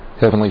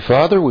Heavenly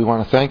Father, we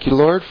want to thank you,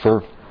 Lord,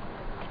 for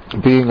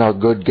being our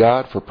good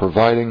God, for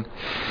providing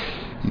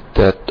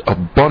that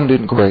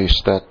abundant grace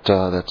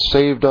that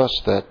saved us,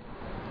 that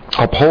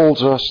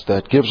upholds us,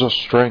 that gives us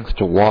strength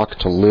to walk,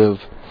 to live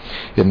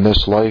in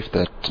this life,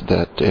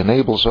 that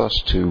enables us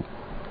to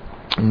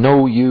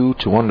know you,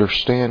 to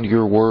understand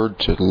your word,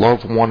 to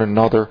love one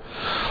another,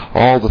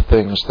 all the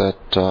things that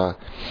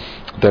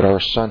are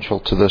essential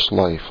to this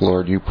life.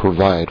 Lord, you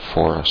provide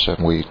for us,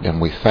 and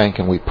we thank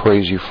and we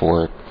praise you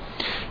for it.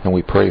 And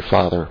we pray,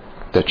 Father,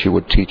 that you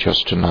would teach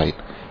us tonight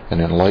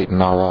and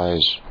enlighten our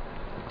eyes,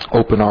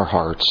 open our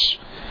hearts,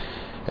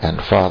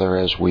 and Father,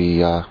 as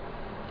we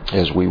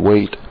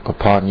wait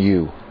upon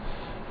you,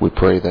 we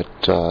pray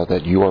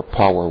that your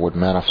power would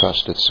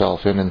manifest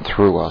itself in and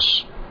through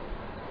us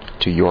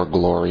to your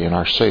glory in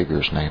our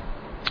Savior's name.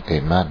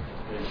 Amen.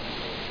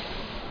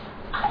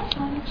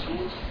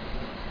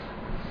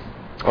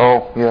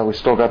 Oh, yeah, we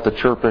still got the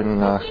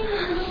chirping.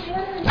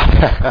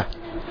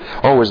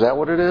 Oh, is that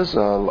what it is? A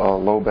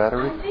low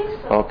battery? I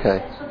think so.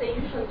 Okay. That's what they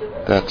usually do.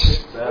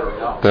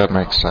 That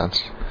makes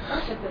sense.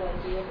 That's a good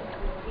idea.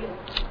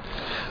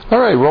 All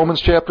right,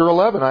 Romans chapter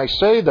 11. I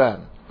say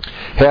then,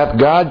 hath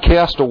God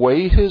cast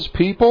away his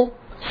people?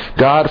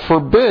 God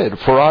forbid,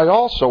 for I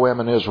also am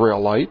an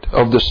Israelite,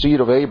 of the seed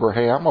of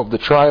Abraham, of the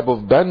tribe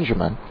of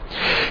Benjamin.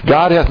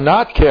 God hath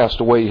not cast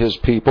away his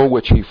people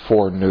which he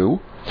foreknew.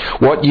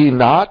 Wot ye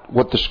not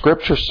what the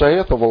Scripture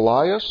saith of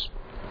Elias?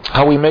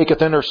 How he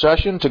maketh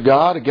intercession to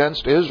God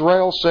against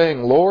Israel,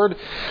 saying, Lord,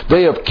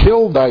 they have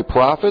killed thy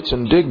prophets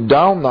and digged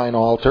down thine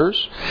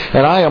altars,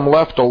 and I am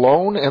left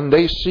alone, and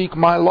they seek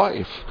my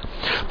life.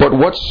 But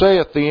what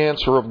saith the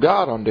answer of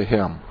God unto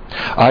him?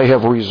 I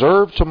have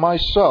reserved to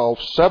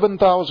myself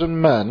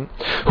 7,000 men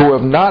who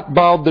have not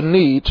bowed the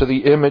knee to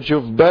the image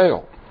of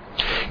Baal.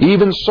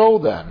 Even so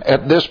then,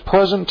 at this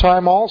present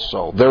time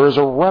also, there is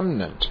a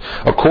remnant,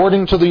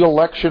 according to the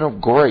election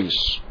of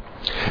grace.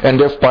 And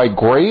if by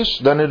grace,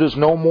 then it is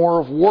no more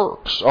of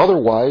works.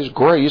 Otherwise,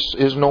 grace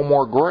is no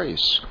more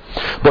grace.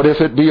 But if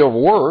it be of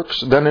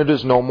works, then it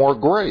is no more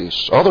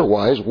grace.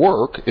 Otherwise,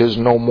 work is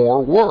no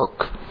more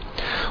work.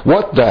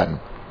 What then?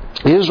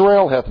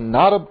 Israel hath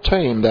not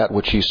obtained that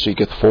which he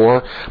seeketh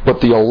for, but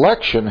the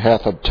election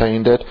hath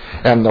obtained it,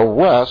 and the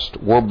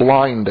rest were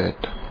blinded.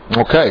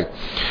 Okay.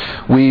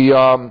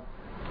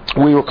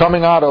 We were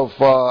coming out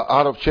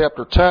of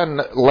chapter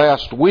 10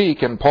 last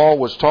week, and Paul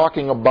was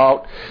talking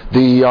about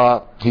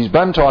he's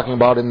been talking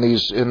about in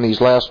these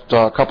last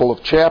couple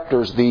of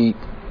chapters the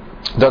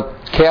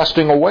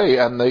casting away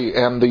and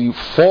the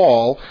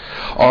fall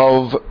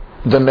of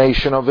the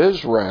nation of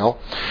Israel.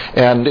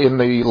 And in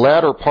the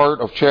latter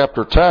part of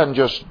chapter 10,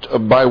 just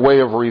by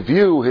way of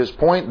review, his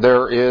point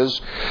there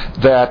is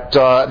that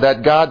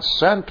God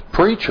sent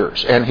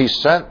preachers, and he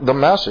sent the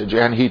message,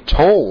 and he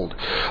told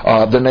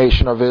the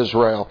nation of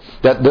Israel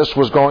that this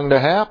was going to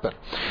happen.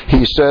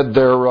 He said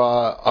there,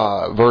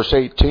 verse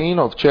 18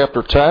 of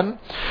chapter 10,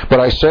 But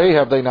I say,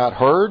 have they not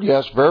heard?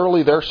 Yes,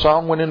 verily their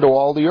sound went into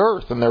all the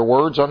earth, and their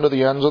words unto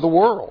the ends of the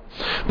world.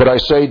 But I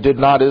say, did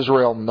not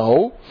Israel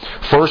know?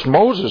 First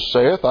Moses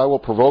saith, I will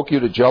provoke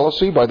you to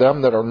jealousy by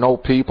them that are no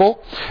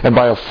people, and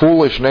by a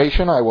foolish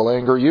nation I will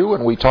anger you.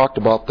 And we talked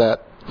about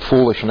that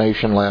foolish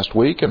nation last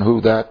week and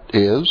who that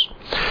is.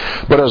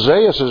 But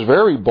Isaiah is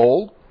very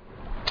bold,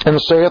 and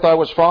saith, I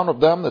was found of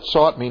them that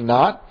sought me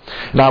not,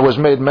 and I was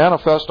made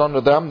manifest unto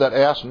them that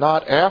asked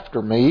not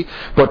after me.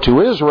 But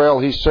to Israel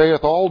he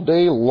saith all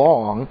day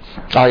long,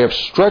 I have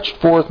stretched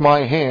forth my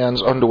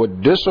hands unto a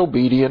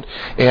disobedient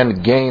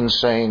and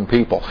gainsaying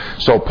people.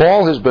 So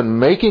Paul has been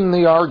making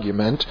the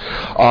argument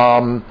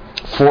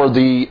for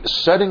the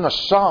setting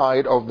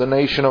aside of the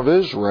nation of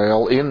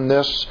Israel in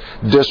this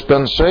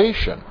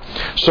dispensation.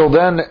 So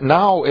then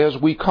now as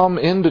we come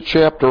into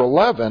chapter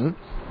 11,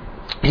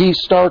 he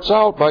starts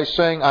out by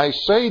saying, I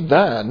say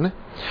then,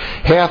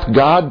 hath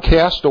God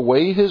cast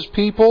away his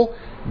people?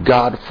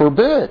 God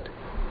forbid.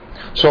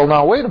 So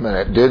now wait a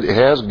minute,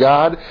 has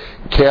God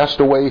cast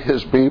away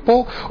his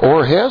people,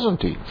 or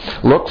hasn't he?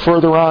 Look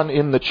further on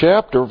in the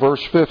chapter,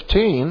 verse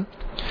 15,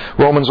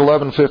 Romans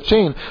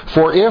 11:15,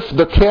 For if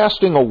the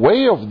casting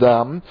away of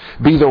them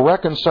be the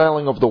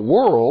reconciling of the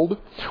world,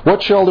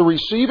 what shall the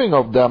receiving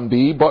of them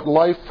be but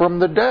life from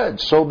the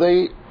dead? So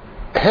they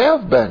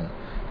have been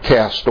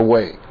cast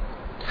away.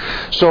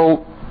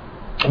 So,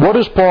 what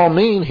does Paul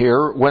mean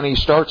here when he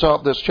starts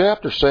out this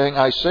chapter saying,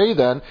 I say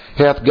then,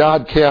 hath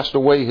God cast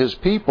away his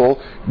people?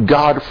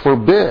 God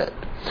forbid.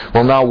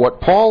 Well, now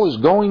what Paul is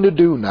going to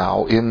do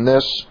now in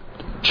this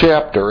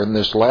chapter, in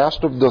this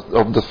last of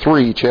the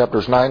three,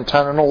 chapters 9,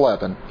 10, and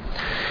 11,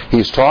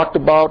 he's talked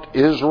about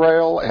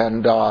Israel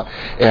and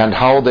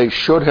how they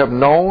should have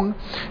known.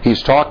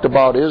 He's talked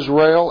about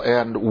Israel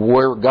and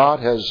where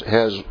God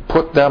has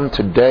put them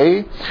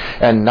today.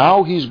 And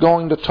now he's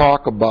going to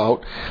talk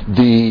about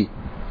the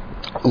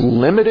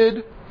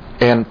limited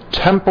and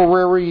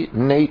temporary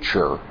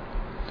nature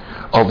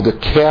of the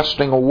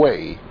casting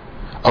away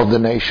of the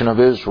nation of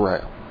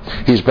Israel.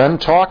 He's been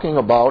talking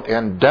about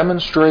and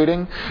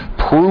demonstrating,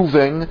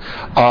 proving,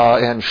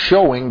 and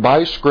showing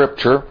by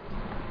Scripture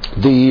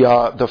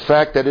the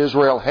fact that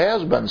Israel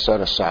has been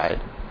set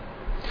aside.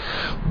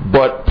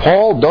 But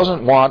Paul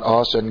doesn't want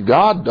us, and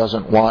God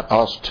doesn't want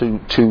us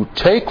to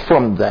take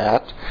from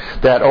that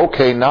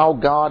okay, now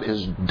God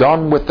is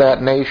done with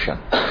that nation.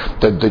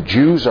 The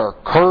Jews are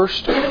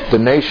cursed. The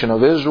nation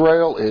of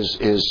Israel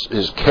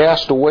is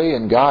cast away,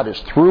 and God is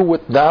through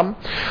with them.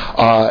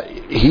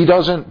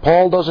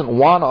 Paul doesn't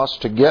want us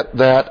to get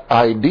that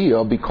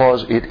idea,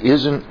 because it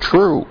isn't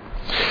true.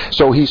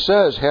 So he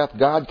says, hath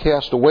God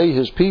cast away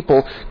his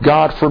people?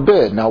 God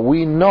forbid. Now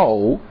we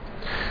know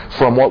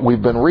from what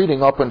we've been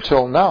reading up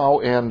until now,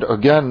 and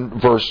again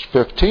verse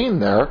 15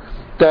 there,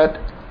 that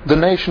the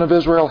nation of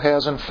Israel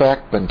has in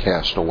fact been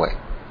cast away.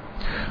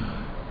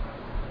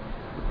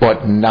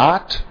 But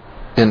not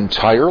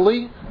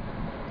entirely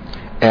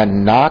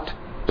and not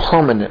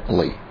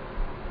permanently.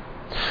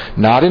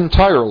 Not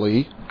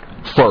entirely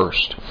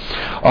first.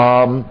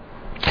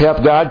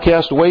 Hath God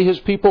cast away his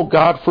people?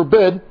 God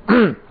forbid.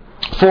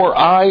 For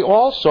I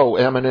also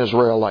am an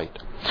Israelite,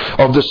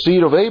 of the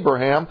seed of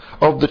Abraham,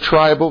 of the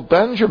tribe of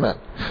Benjamin.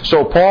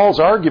 So Paul's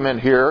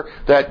argument here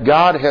that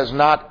God has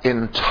not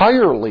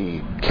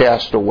entirely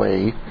cast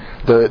away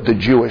the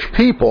Jewish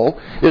people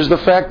is the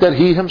fact that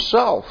he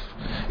himself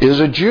is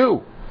a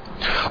Jew,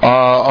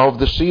 of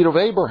the seed of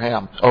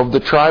Abraham, of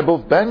the tribe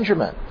of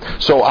Benjamin.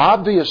 So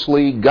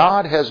obviously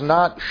God has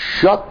not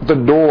shut the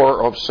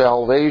door of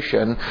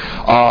salvation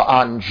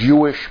on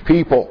Jewish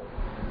people.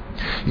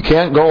 You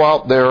can't go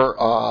out there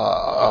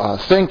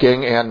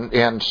thinking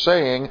and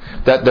saying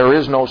that there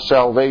is no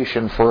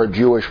salvation for a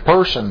Jewish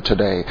person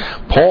today.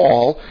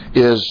 Paul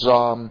is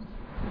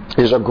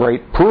a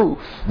great proof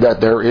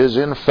that there is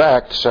in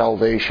fact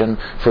salvation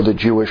for the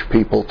Jewish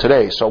people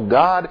today. So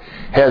God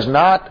has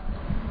not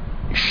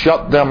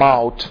shut them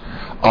out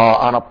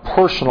on a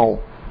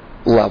personal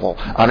level,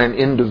 on an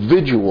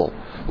individual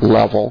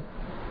level.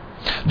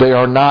 They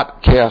are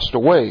not cast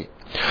away.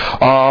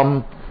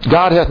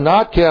 God hath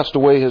not cast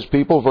away his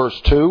people, verse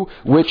 2,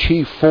 which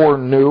he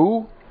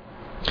foreknew.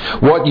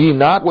 Wot ye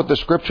not what the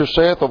Scripture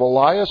saith of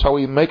Elias, how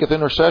he maketh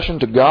intercession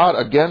to God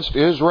against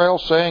Israel,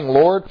 saying,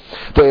 Lord,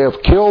 they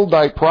have killed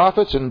thy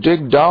prophets and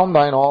digged down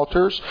thine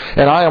altars,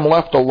 and I am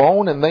left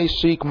alone, and they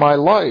seek my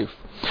life.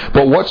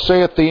 But what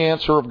saith the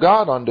answer of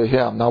God unto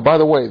him? Now, by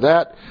the way,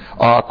 that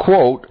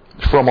quote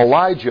from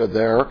Elijah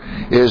there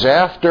is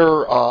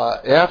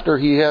after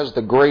he has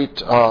the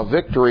great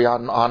victory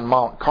on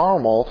Mount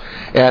Carmel,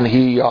 and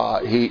he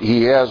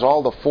has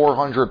all the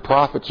 400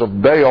 prophets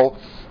of Baal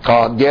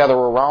gather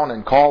around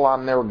and call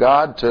on their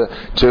God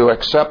to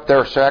accept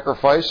their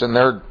sacrifice, and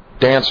they're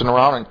dancing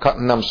around and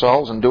cutting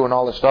themselves and doing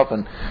all this stuff,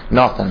 and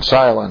nothing,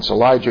 silence.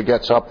 Elijah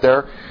gets up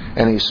there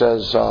and he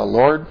says,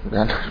 Lord,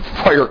 and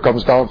fire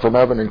comes down from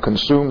heaven and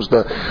consumes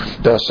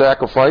the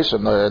sacrifice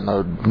and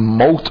the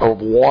moat of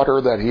water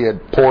that he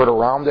had poured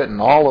around it and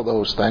all of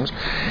those things.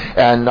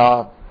 And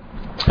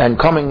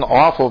coming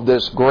off of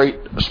this great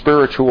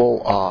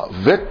spiritual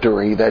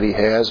victory that he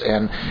has,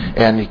 and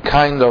he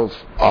kind of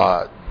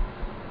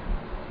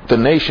the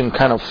nation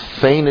kind of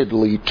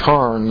feignedly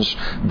turns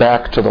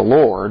back to the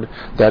Lord,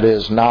 that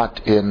is,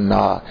 not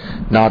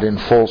in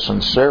full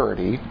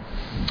sincerity,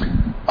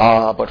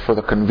 but for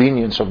the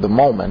convenience of the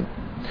moment.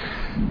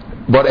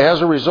 But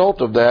as a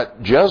result of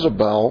that,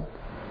 Jezebel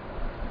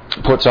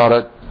puts out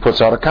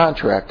a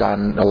contract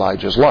on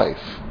Elijah's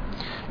life,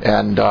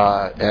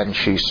 and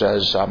she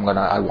says,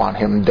 I want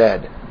him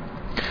dead.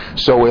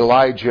 So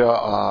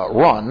Elijah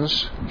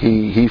runs,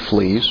 he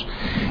flees,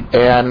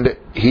 and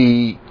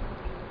he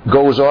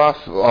goes off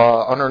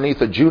underneath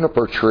a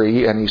juniper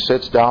tree, and he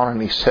sits down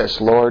and he says,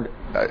 Lord,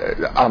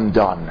 I'm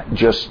done.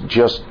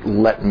 Just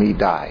let me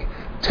die.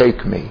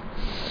 Take me.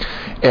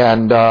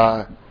 And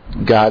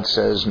God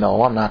says,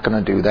 no, I'm not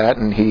going to do that.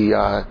 And he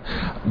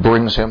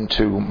brings him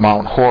to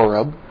Mount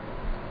Horeb.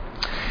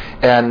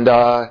 And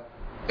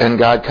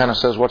God kind of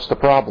says, what's the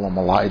problem,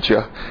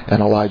 Elijah?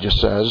 And Elijah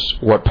says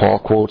what Paul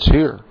quotes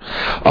here.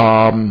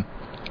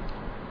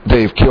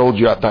 They've killed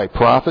thy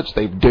prophets,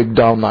 they've digged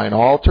down thine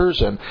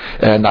altars, and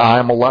I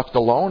am left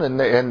alone,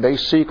 and they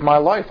seek my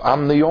life.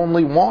 I'm the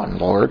only one,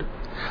 Lord.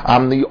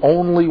 I'm the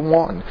only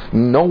one.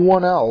 No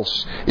one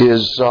else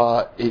is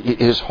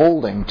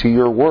holding to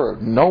your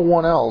word. No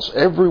one else.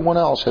 Everyone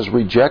else has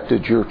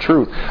rejected your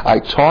truth. I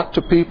talk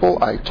to people,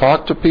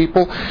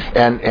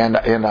 and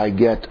I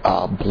get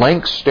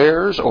blank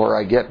stares, or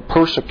I get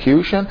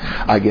persecution.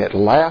 I get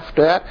laughed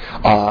at.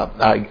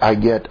 I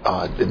get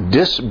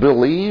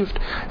disbelieved.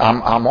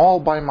 I'm all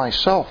by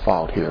myself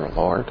out here,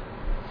 Lord.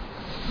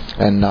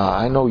 And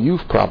I know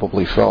you've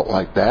probably felt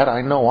like that.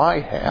 I know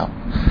I have.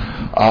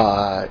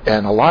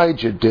 And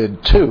Elijah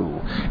did too.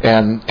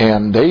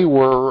 And they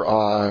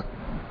were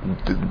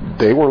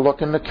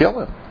looking to kill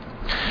him.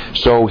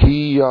 So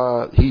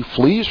he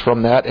flees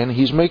from that, and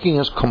he's making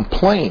his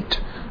complaint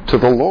to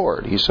the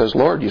Lord. He says,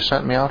 Lord, you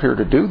sent me out here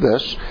to do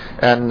this,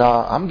 and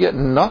I'm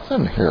getting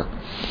nothing here.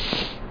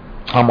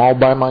 I'm all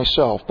by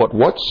myself. But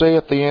what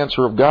saith the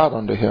answer of God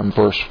unto him?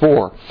 Verse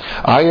 4,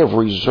 I have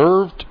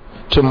reserved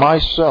to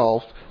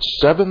myself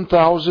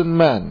 7,000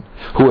 men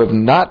who have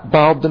not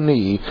bowed the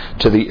knee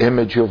to the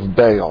image of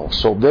Baal.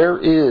 So there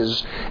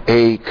is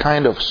a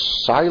kind of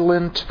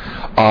silent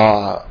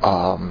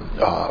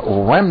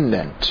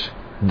remnant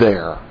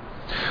there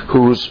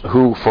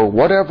who for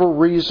whatever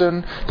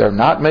reason, they're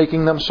not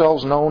making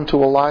themselves known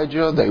to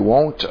Elijah. They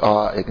won't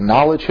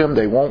acknowledge him.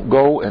 They won't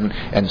go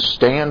and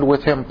stand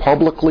with him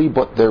publicly,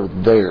 but they're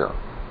there.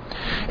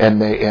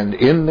 And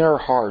in their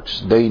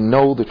hearts they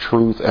know the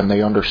truth and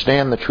they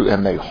understand the truth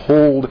and they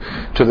hold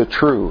to the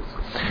truth.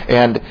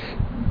 And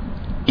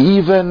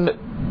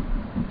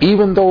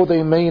even though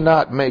they may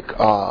not make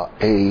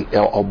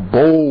a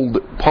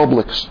bold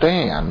public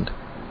stand,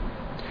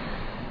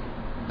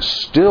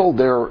 still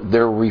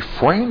they're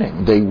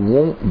refraining. They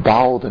won't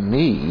bow the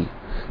knee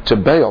to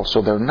Baal,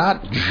 so they're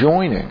not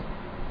joining.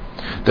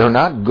 They're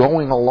not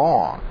going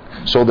along.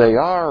 So they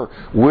are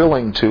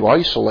willing to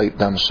isolate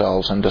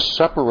themselves and to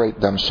separate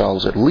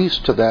themselves, at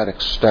least to that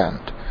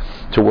extent,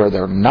 to where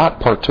they're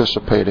not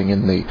participating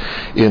in the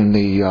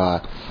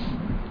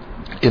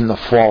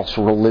false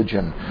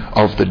religion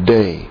of the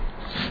day.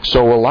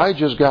 So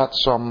Elijah's got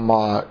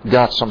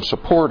some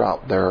support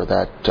out there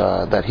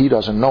that he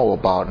doesn't know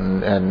about,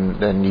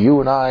 and you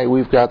and I,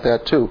 we've got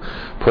that too.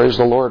 Praise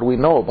the Lord, we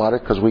know about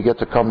it because we get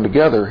to come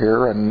together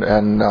here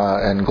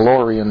and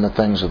glory in the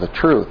things of the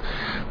truth.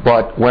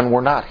 But when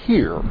we're not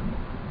here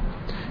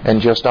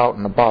and just out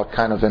and about,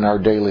 kind of in our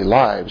daily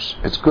lives,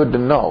 it's good to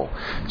know.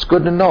 It's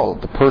good to know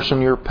the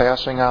person you're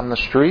passing on the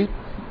street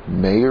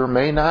may or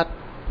may not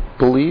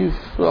believe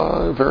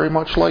very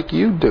much like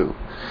you do.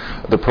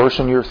 The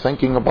person you're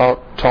thinking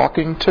about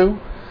talking to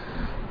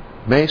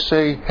may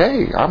say,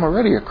 "Hey, I'm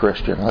already a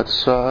Christian.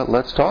 Let's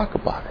talk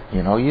about it."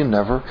 You know,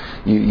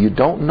 you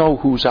don't know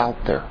who's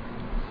out there.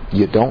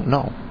 You don't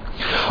know.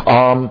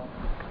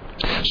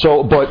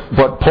 So,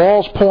 but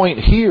Paul's point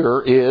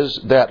here is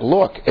that,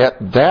 look, at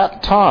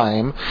that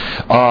time,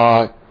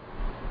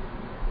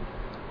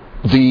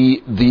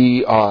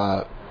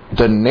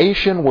 the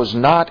nation was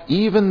not,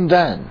 even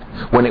then,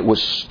 when it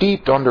was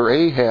steeped under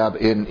Ahab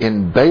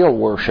in Baal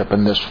worship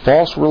and this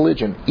false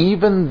religion,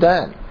 even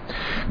then,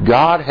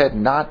 God had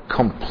not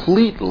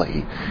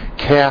completely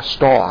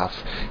cast off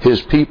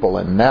His people,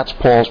 and that's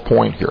Paul's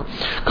point here.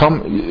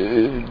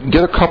 Come,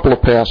 get a couple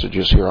of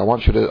passages here. I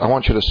want you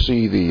to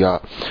see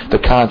the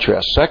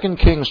contrast. 2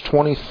 Kings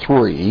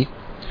 23.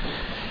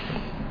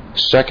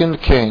 2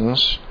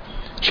 Kings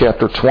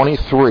chapter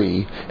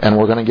 23, and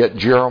we're going to get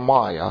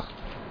Jeremiah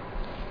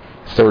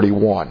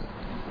 31.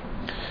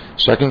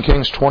 2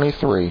 Kings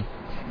 23.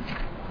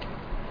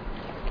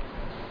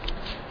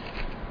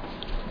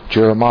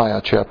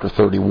 Jeremiah chapter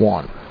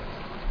 31.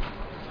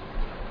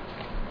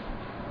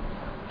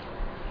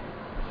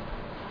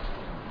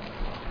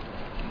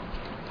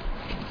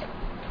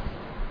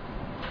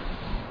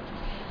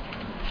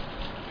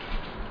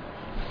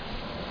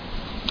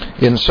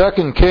 In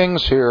 2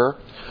 Kings here,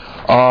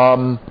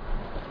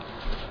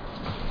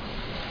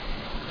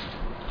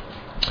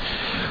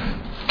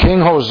 King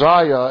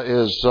Hosea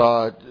is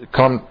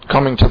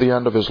coming to the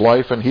end of his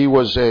life, and he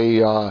was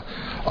a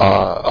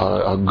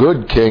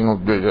good king,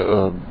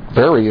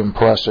 very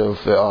impressive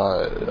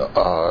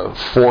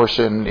force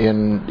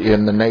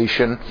in the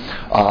nation,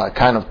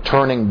 kind of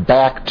turning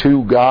back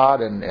to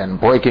God and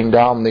breaking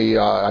down the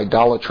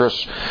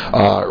idolatrous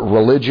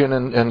religion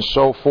and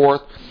so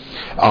forth.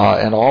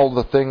 And all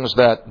the things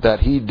that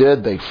he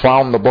did, they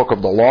found the book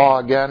of the law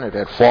again. It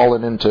had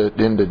fallen into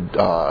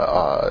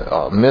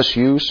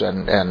misuse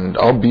and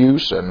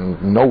abuse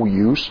and no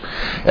use.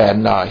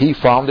 And he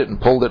found it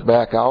and pulled it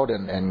back out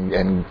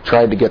and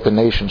tried to get the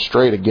nation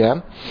straight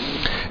again.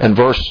 And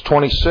verse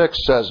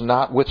 26 says,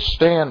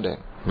 notwithstanding,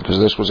 because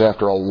this was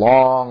after a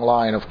long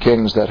line of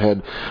kings that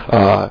had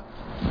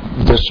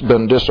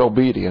been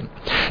disobedient.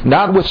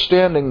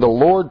 Notwithstanding, the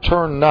Lord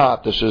turned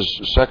not. This is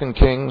 2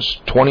 Kings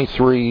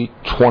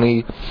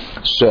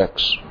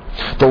 23:26.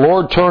 The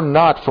Lord turned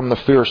not from the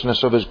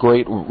fierceness of His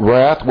great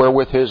wrath,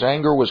 wherewith His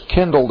anger was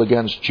kindled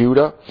against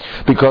Judah,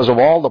 because of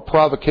all the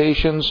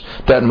provocations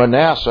that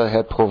Manasseh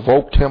had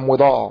provoked him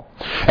withal.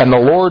 And the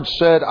Lord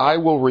said, I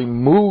will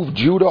remove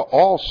Judah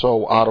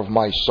also out of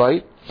my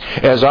sight.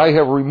 As I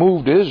have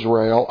removed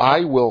Israel,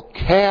 I will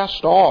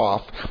cast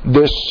off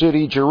this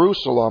city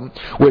Jerusalem,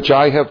 which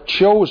I have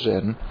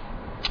chosen,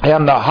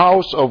 and the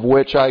house of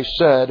which I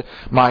said,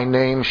 my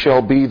name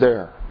shall be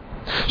there.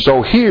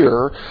 So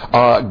here,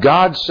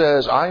 God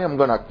says, I am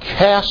going to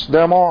cast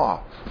them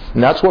off.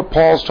 And that's what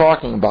Paul's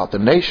talking about, the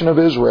nation of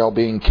Israel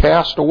being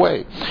cast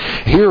away.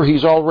 Here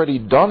he's already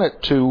done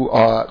it to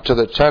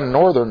the 10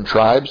 northern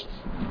tribes.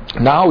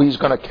 Now he's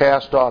going to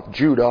cast off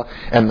Judah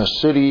and the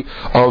city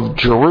of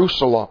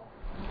Jerusalem.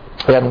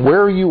 And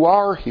where you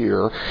are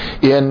here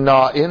in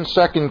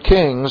 2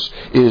 Kings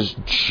is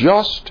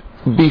just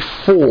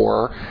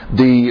before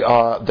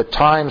the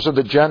times of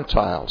the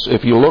Gentiles.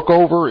 If you look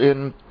over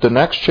in the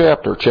next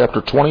chapter, chapter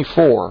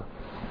 24,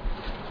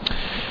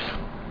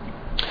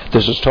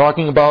 This is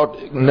talking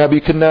about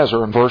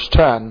Nebuchadnezzar in verse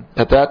 10.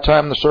 At that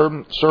time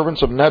the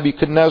servants of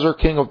Nebuchadnezzar,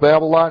 king of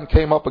Babylon,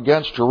 came up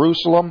against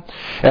Jerusalem,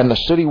 and the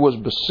city was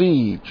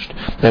besieged.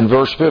 In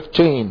verse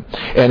 15,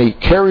 and he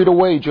carried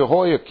away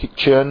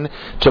Jehoiachin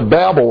to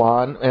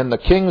Babylon, and the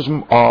king's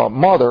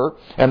mother,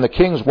 and the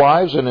king's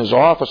wives, and his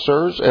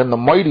officers, and the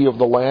mighty of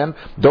the land,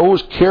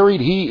 those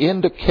carried he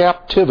into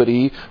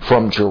captivity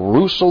from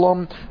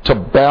Jerusalem to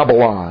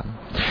Babylon.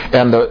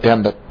 And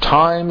the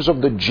times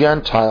of the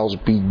Gentiles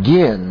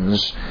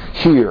begins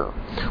here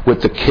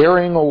with the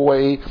carrying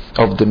away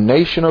of the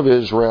nation of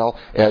Israel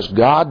as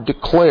God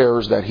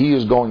declares that He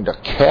is going to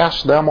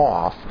cast them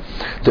off.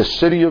 The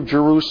city of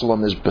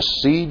Jerusalem is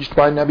besieged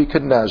by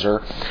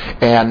Nebuchadnezzar,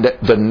 and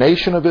the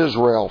nation of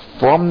Israel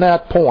from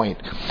that point,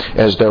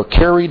 as they're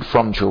carried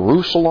from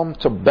Jerusalem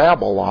to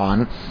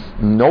Babylon,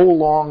 no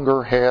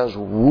longer has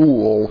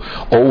rule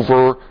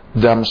over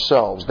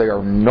themselves. They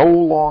are no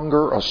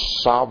longer a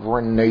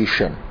sovereign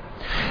nation.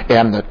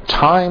 And the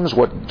times,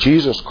 what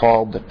Jesus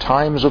called the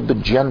times of the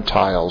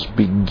Gentiles,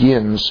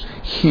 begins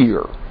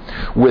here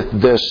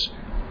with this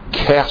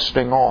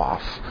casting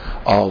off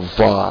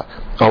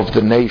of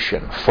the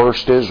nation.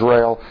 First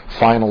Israel,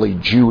 finally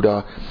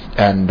Judah,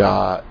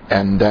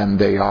 and then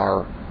they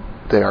are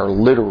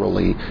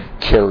literally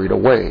carried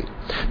away.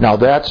 Now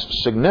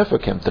that's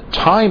significant. The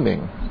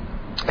timing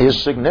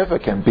is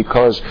significant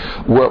because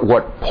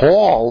what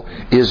Paul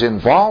is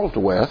involved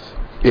with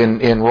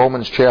in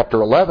Romans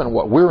chapter 11,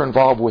 what we're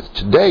involved with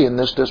today in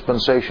this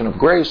dispensation of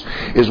grace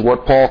is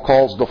what Paul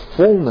calls the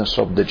fullness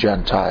of the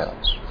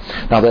Gentiles.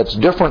 Now that's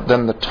different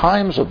than the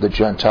times of the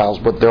Gentiles,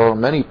 but there are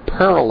many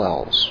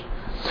parallels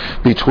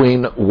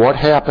between what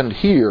happened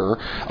here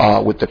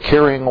with the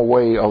carrying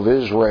away of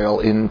Israel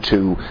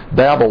into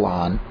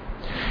Babylon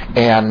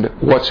and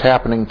what's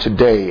happening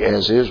today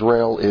as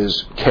Israel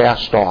is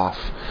cast off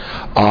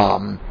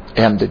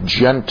and the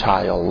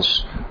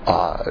Gentiles,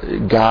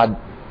 God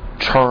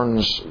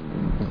turns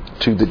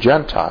to the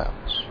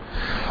Gentiles.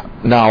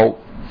 Now,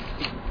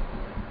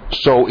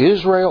 so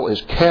Israel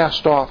is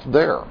cast off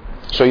there.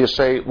 So you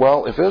say,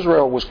 well, if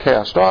Israel was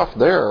cast off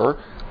there,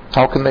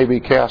 how can they be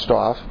cast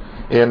off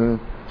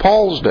in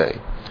Paul's day?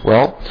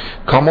 Well,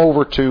 come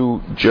over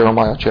to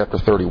Jeremiah chapter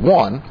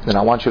 31, and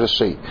I want you to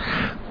see.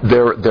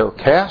 They're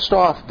cast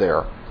off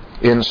there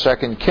in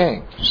 2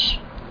 Kings.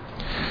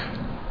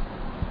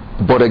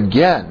 But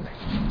again,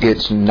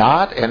 it's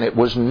not, and it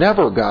was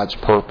never God's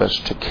purpose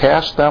to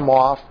cast them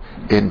off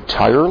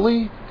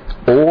entirely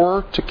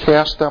or to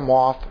cast them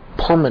off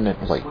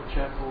permanently.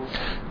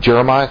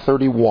 Jeremiah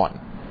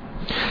 31.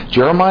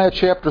 Jeremiah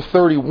chapter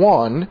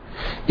 31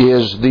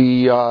 is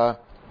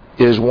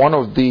one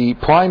of the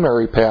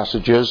primary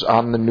passages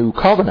on the new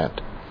covenant.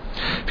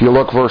 If you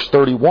look verse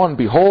 31,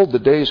 behold, the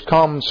days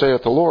come,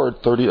 saith the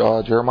Lord,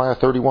 Jeremiah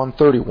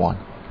 31:31.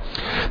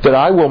 That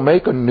I will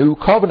make a new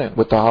covenant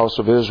with the house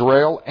of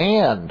Israel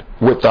and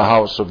with the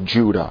house of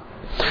Judah.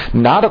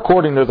 Not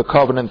according to the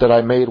covenant that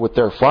I made with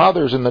their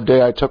fathers in the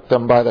day I took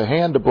them by the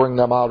hand to bring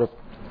them out of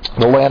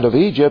the land of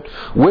Egypt,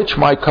 which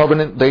my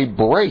covenant they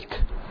break,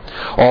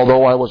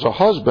 although I was a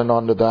husband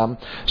unto them,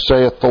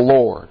 saith the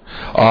Lord.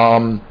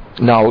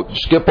 Now,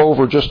 skip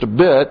over just a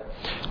bit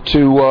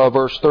to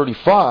verse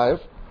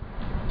 35.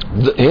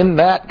 In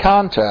that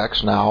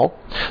context now,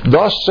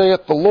 thus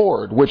saith the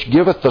Lord, which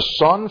giveth the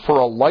sun for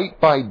a light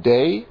by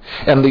day,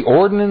 and the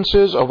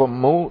ordinances of the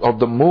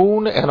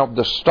moon and of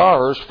the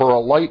stars for a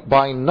light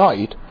by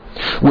night,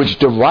 which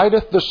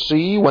divideth the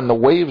sea when the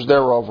waves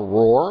thereof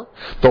roar.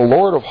 The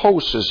Lord of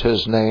hosts is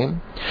His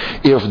name.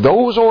 If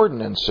those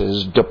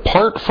ordinances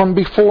depart from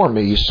before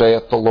me,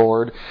 saith the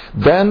Lord,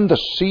 then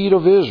the seed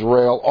of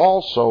Israel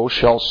also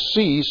shall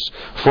cease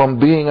from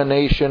being a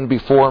nation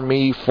before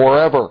me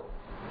forever.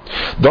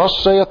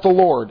 Thus saith the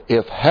Lord,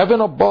 if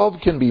heaven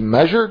above can be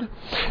measured,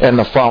 and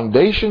the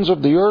foundations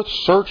of the earth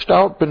searched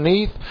out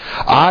beneath,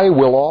 I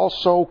will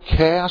also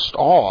cast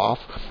off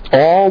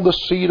all the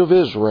seed of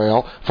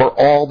Israel for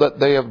all that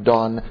they have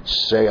done,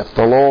 saith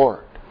the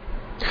Lord.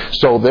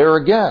 So there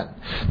again,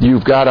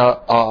 you've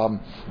got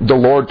the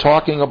Lord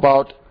talking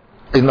about,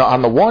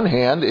 on the one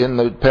hand, in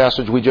the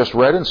passage we just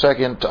read in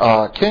 2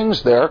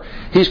 Kings there,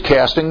 He's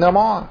casting them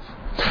off.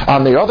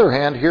 On the other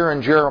hand, here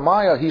in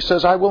Jeremiah, He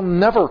says, I will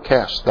never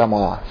cast them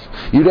off.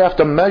 You'd have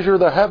to measure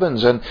the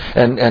heavens and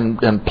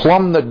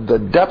plumb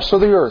the depths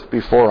of the earth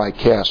before I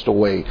cast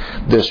away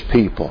this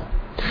people.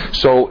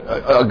 So,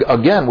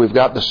 again, we've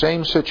got the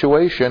same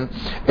situation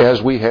as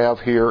we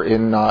have here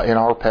in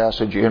our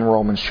passage in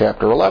Romans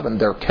chapter 11.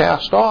 They're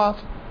cast off,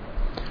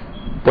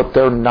 but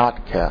they're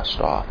not cast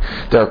off.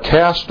 They're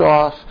cast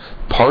off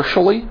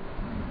partially,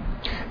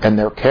 and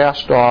they're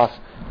cast off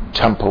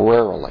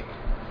temporarily.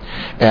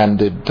 And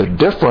the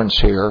difference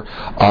here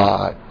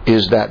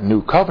is that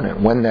new covenant.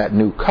 When that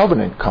new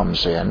covenant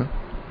comes in,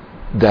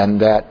 then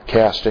that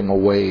casting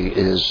away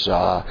is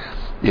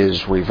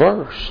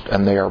reversed,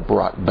 and they are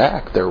brought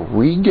back. They're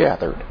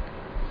regathered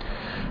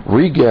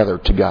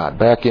to God,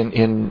 back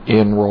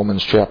in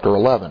Romans chapter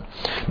 11.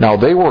 Now,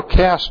 they were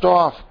cast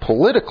off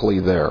politically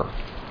there.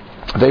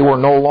 They were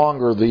no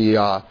longer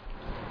the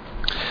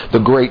the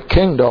great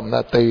kingdom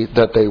that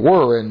they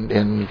were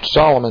in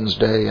Solomon's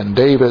day and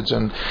David's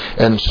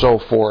and so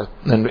forth.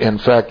 And in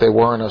fact, they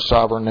weren't a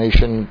sovereign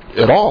nation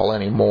at all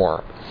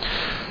anymore.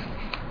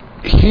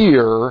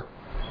 Here,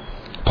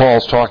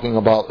 Paul's talking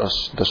about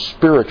the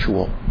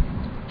spiritual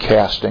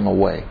casting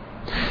away.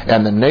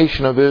 And the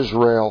nation of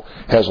Israel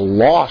has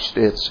lost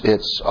its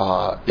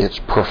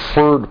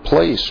preferred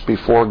place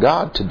before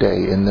God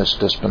today in this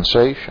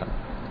dispensation.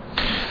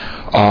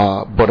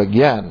 But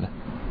again,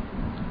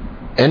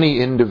 any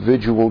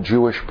individual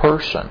Jewish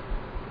person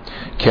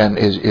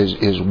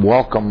is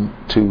welcome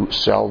to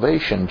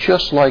salvation,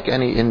 just like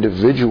any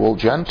individual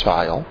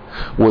Gentile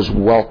was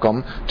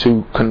welcome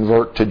to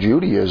convert to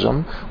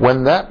Judaism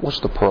when that was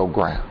the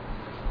program.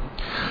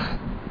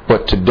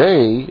 But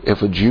today,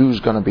 if a Jew's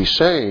going to be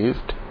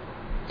saved,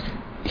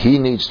 he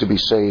needs to be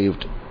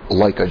saved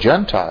like a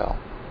Gentile.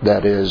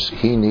 That is,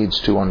 he needs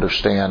to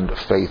understand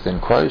faith in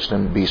Christ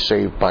and be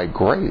saved by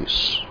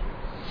grace.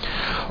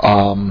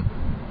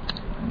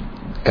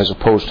 As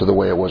opposed to the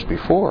way it was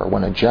before.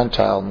 When a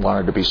Gentile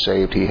wanted to be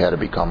saved, he had to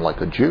become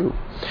like a Jew.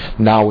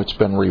 Now it's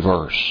been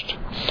reversed.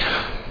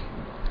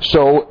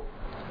 So,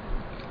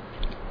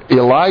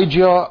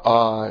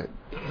 Elijah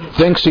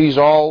thinks he's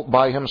all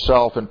by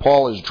himself, and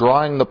Paul is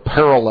drawing the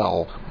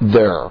parallel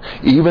there.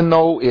 Even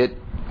though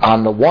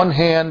on the one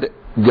hand,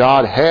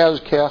 God has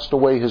cast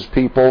away His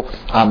people,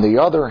 on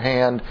the other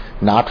hand,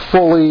 not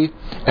fully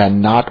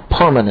and not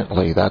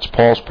permanently. That's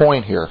Paul's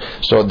point here.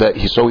 So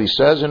he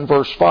says in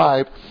verse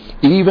 5,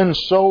 even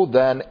so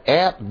then,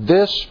 at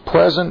this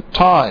present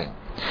time,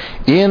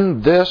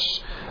 in this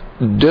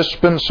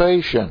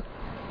dispensation,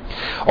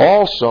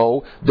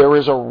 also there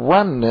is a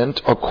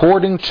remnant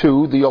according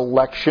to the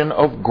election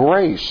of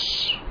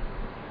grace.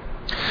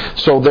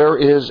 So there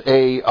is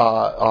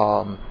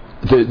the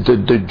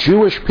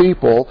Jewish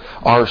people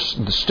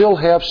still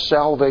have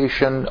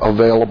salvation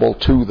available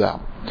to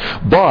them,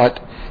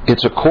 but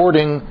it's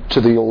according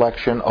to the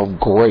election of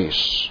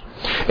grace.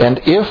 And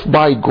if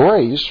by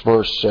grace,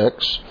 verse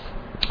 6,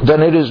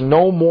 then it is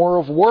no more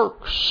of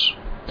works.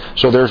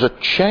 So there's a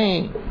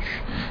change.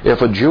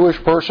 If a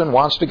Jewish person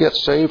wants to get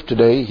saved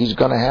today, he's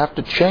going to have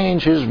to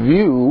change his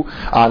view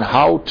on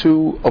how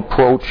to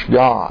approach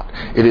God.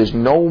 It is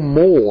no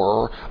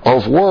more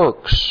of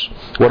works.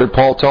 What did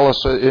Paul tell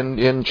us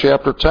in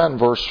chapter 10,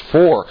 verse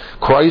 4?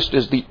 Christ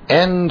is the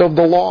end of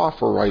the law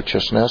for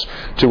righteousness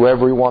to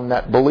everyone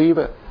that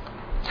believeth.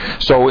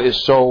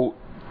 So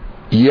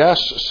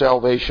yes,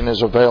 salvation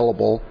is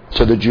available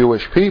to the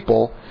Jewish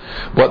people,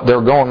 but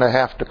they're going to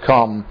have to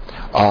come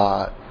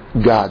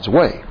God's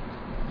way.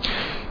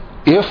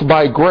 If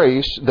by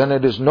grace, then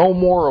it is no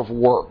more of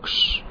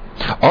works.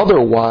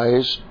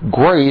 Otherwise,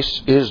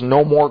 grace is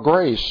no more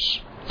grace.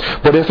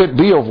 But if it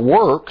be of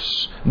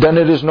works, then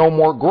it is no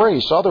more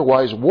grace.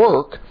 Otherwise,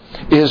 work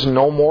is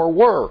no more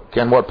work.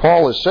 And what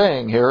Paul is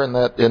saying here in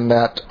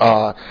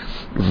that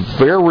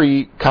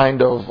very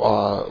kind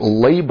of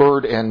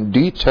labored and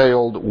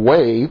detailed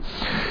way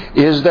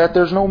is that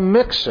there's no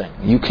mixing.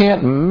 You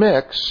can't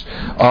mix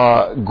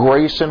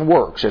grace and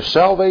works. If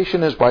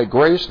salvation is by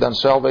grace, then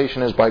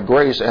salvation is by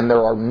grace, and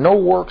there are no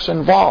works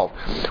involved.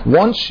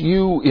 Once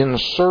you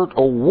insert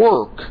a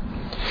work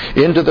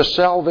into the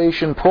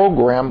salvation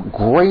program,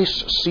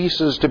 grace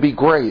ceases to be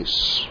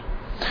grace.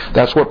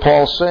 That's what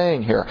Paul's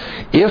saying here.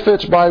 If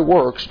it's by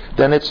works,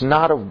 then it's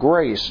not of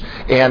grace.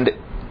 And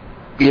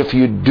if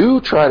you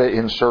do try to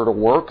insert a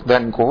work,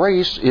 then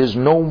grace is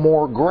no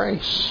more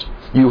grace.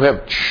 You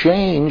have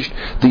changed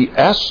the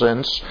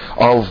essence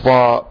of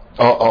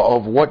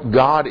what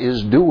God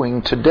is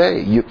doing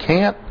today. You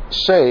can't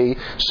say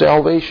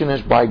salvation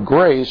is by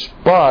grace,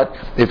 but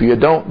if you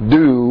don't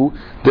do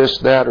this,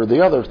 that, or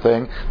the other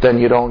thing, then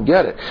you don't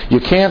get it. You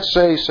can't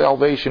say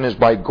salvation is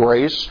by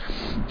grace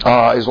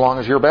as long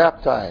as you're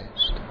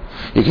baptized.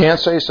 You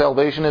can't say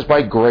salvation is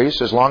by grace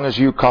as long as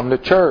you come to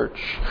church,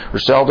 or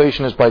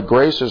salvation is by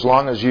grace as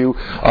long as you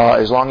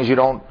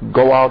don't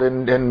go out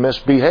and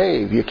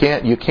misbehave. You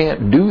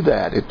can't do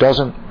that. It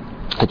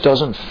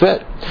doesn't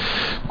fit.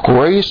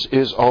 Grace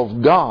is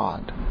of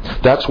God.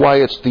 That's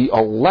why it's the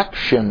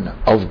election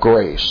of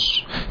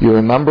grace. You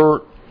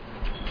remember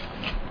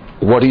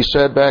what he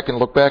said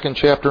look back in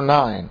chapter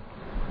 9.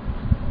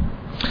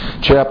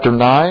 Chapter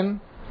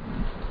 9.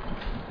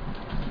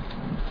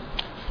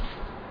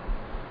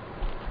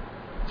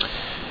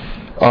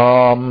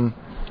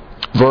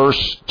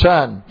 Verse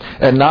 10,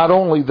 and not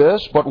only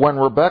this, but when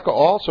Rebekah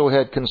also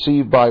had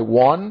conceived by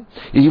one,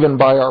 even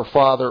by our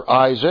father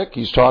Isaac,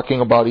 he's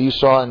talking about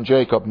Esau and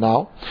Jacob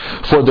now,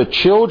 for the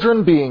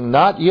children being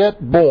not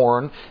yet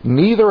born,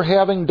 neither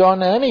having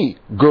done any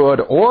good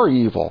or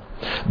evil,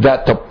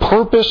 that the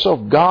purpose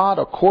of God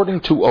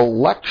according to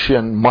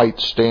election might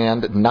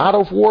stand, not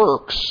of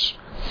works,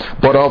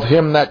 but of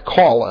him that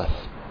calleth,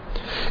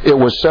 it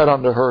was said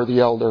unto her, the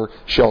elder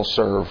shall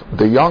serve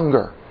the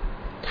younger.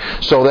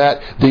 So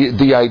that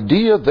the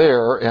idea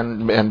there,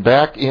 and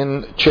back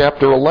in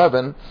chapter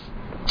 11,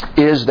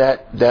 is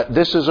that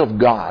this is of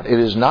God. It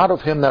is not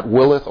of him that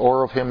willeth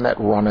or of him that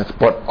runneth,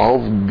 but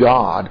of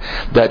God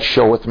that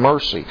showeth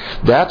mercy.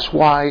 That's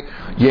why,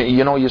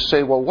 you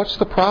say, well, what's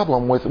the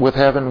problem with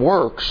having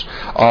works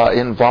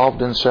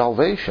involved in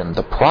salvation?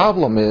 The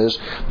problem is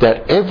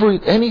that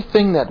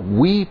anything that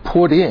we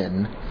put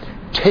in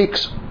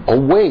takes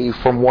away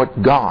from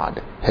what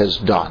God has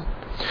done.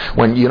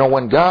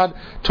 When God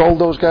told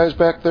those guys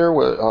back there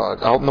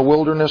out in the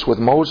wilderness with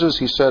Moses,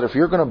 he said, if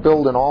you're going to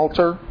build an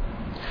altar,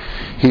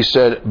 he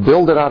said,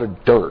 build it out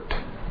of dirt.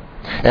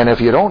 And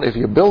if you want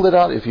to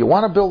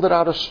build it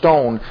out of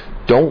stone,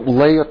 don't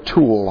lay a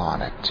tool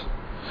on it.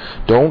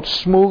 Don't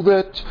smooth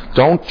it,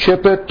 don't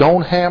chip it,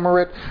 don't hammer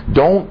it,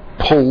 don't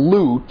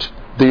pollute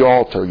the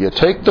altar. You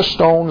take the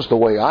stones the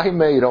way I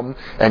made them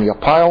and you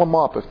pile them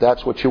up if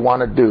that's what you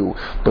want to do.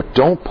 But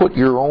don't put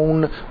your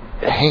own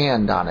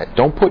hand on it.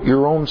 Don't put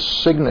your own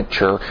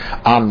signature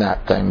on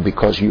that thing,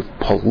 because you've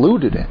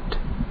polluted it.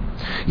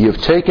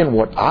 You've taken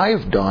what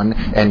I've done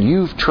and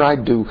you've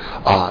tried to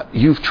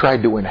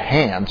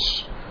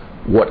enhance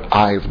what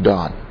I've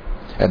done.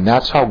 And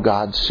that's how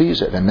God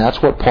sees it. And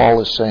that's what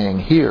Paul is saying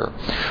here.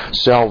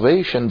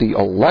 Salvation, the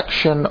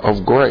election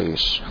of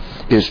grace,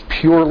 is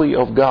purely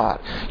of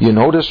God. You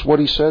notice what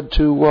he said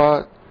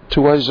to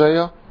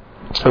Isaiah?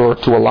 Or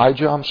to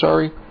Elijah, I'm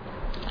sorry?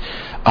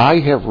 I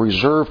have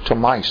reserved to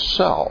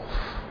myself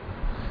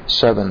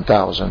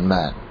 7,000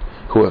 men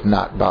who have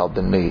not bowed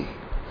the knee.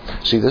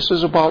 See, this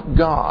is about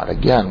God.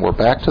 Again, we're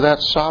back to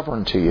that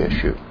sovereignty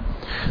issue.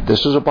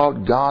 This is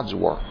about God's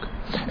work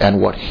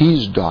and what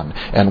He's done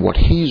and what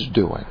He's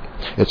doing.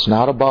 It's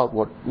not about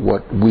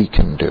what we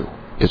can do.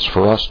 It's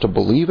for us to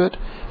believe it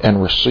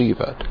and receive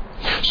it.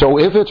 So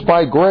if it's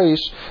by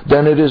grace,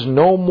 then it is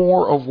no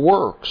more of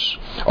works.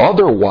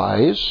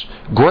 Otherwise,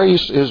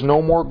 grace is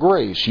no more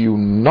grace. You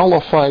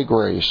nullify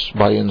grace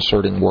by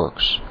inserting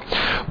works.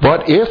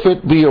 But if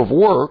it be of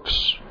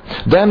works,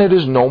 then it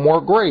is no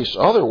more grace.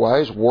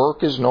 Otherwise,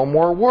 work is no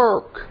more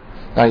work.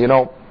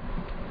 Now,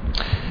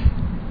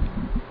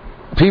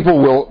 people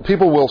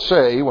will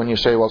say, when you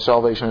say, well,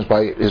 salvation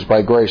is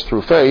by grace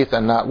through faith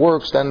and not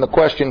works, then the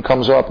question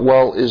comes up,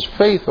 well, is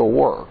faith a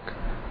work?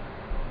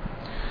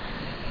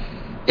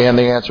 And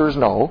the answer is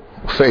no.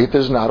 Faith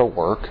is not a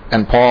work.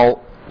 And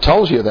Paul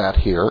tells you that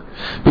here,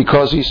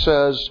 because he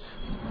says,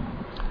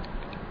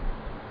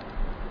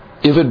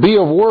 if it be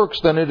of works,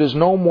 then it is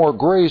no more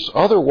grace.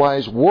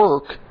 Otherwise,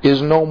 work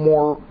is no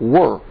more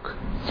work.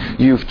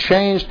 You've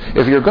changed.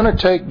 If you're going to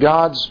take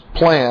God's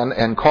plan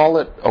and call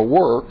it a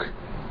work,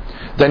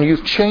 then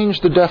you've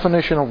changed the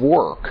definition of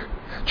work.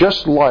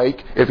 Just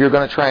like if you're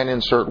going to try and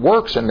insert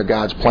works into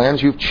God's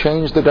plans, you've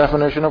changed the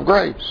definition of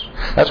grace.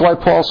 That's why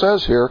Paul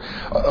says here,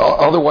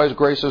 otherwise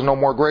grace is no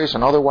more grace,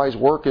 and otherwise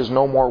work is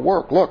no more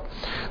work. Look,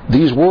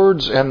 these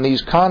words and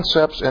these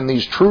concepts and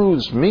these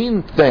truths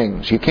mean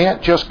things. You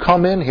can't just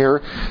come in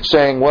here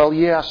saying, well,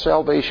 yeah,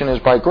 salvation is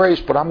by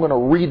grace, but I'm going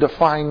to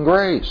redefine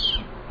grace.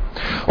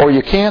 Or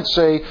you can't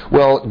say,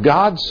 well,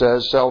 God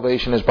says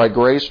salvation is by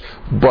grace,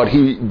 but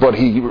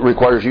He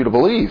requires you to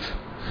believe,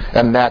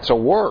 and that's a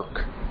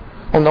work.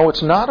 Well, no,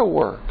 it's not a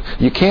work.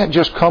 You can't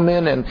just come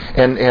in and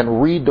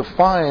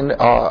redefine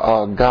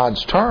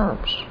God's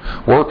terms.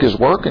 Work is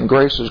work and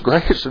grace is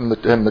grace, and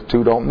the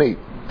two don't meet.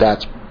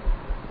 That's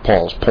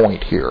Paul's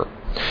point here.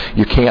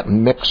 You can't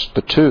mix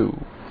the two.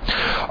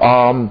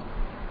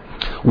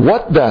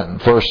 What then?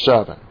 Verse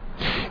 7.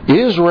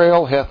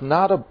 Israel hath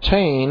not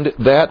obtained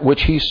that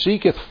which he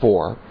seeketh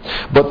for,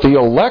 but the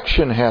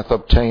election hath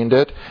obtained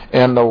it,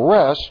 and the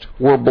rest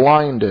were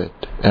blinded.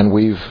 And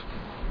we've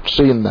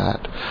seen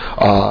that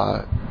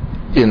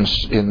in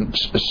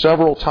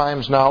several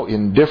times now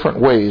in different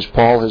ways.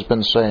 Paul has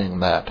been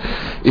saying that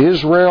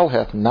Israel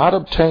hath not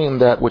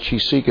obtained that which he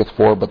seeketh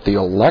for, but the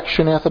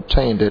election hath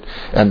obtained it,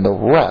 and the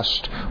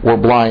rest were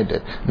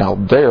blinded. Now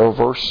there,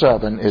 verse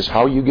 7, is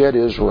how you get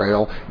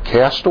Israel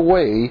cast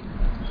away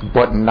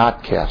but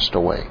not cast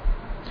away,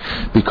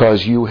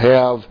 because you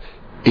have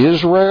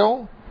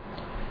Israel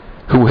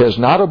who has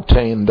not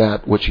obtained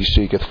that which he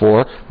seeketh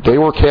for. They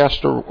were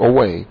cast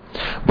away.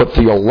 But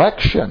the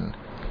election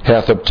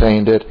hath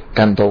obtained it,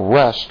 and the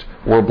rest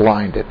were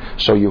blinded.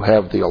 So you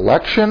have the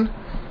election,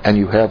 and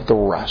you have the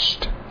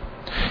rest.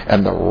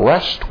 And the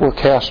rest were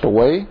cast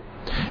away,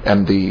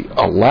 and the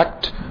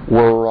elect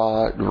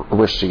were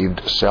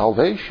received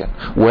salvation.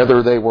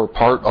 Whether they were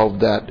part of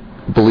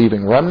that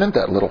believing remnant,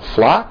 that little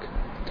flock,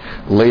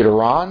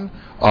 later on,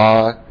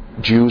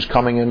 Jews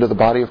coming into the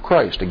body of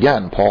Christ.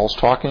 Again, Paul's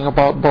talking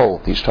about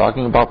both. He's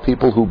talking about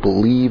people who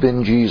believe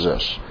in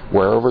Jesus,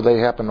 wherever they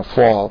happen to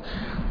fall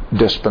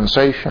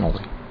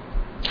dispensationally.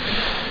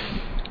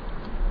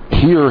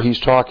 Here he's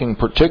talking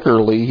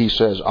particularly, he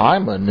says,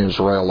 I'm an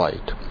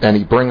Israelite. And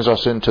he brings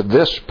us into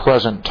this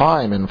present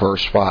time in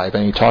verse 5,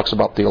 and he talks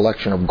about the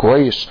election of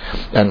grace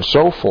and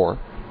so forth.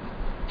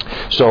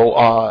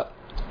 So,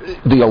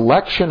 the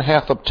election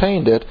hath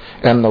obtained it,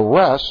 and the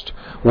rest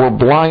were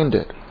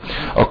blinded.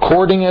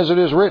 According as it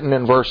is written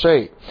in verse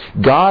 8,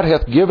 God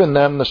hath given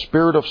them the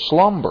spirit of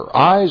slumber,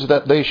 eyes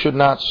that they should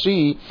not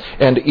see,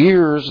 and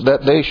ears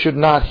that they should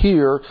not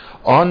hear,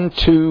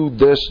 unto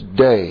this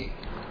day.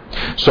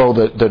 So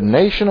the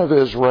nation of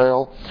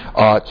Israel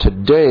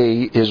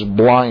today is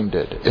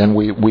blinded, and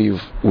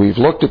we've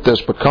looked at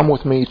this. But come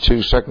with me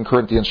to 2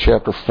 Corinthians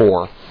chapter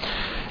 4,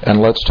 and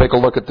let's take a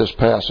look at this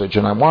passage.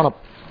 And I want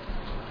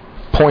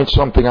to point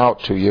something out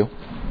to you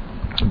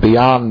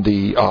beyond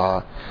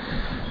the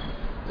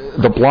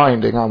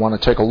blinding. I want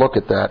to take a look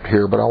at that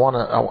here, but I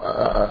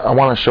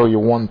want to show you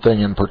one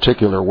thing in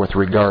particular with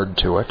regard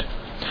to it.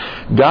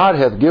 God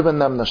hath given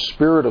them the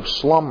spirit of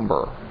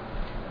slumber.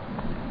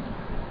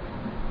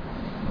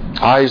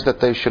 Eyes that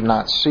they should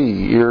not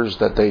see, ears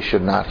that they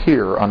should not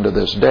hear unto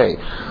this day.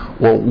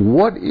 Well,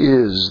 what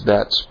is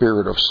that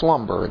spirit of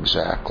slumber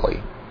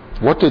exactly?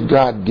 What did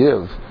God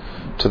give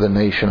to the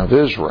nation of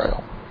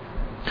Israel?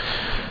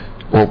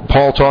 Well,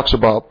 Paul talks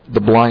about the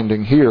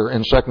blinding here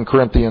in 2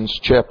 Corinthians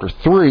chapter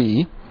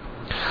 3,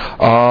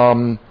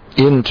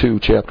 into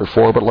chapter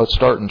 4, but let's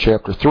start in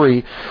chapter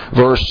 3,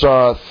 verse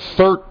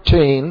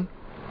 13.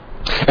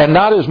 And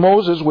not as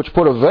Moses, which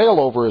put a veil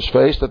over his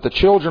face, that the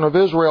children of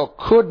Israel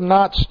could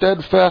not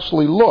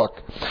steadfastly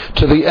look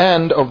to the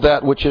end of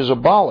that which is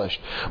abolished,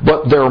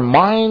 but their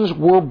minds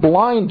were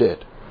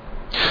blinded.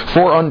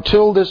 For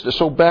until this,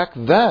 so back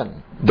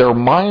then, their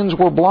minds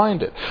were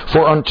blinded.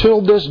 For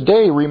until this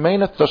day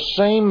remaineth the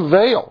same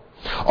veil,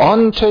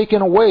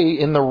 untaken away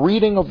in the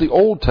reading of the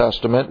Old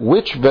Testament,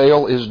 which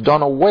veil is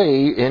done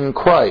away in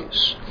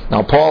Christ.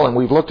 Now, Paul, and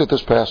we've looked at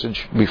this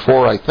passage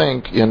before, I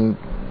think,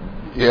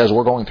 as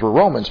we're going through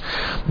Romans.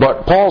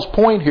 But Paul's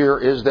point here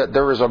is that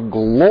there is a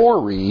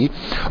glory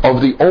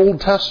of the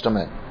Old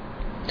Testament.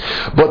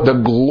 But the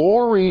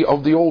glory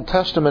of the Old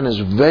Testament is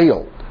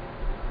veiled.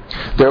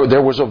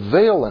 There was a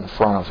veil in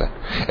front of it.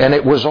 And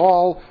it was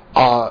all,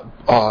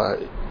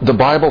 the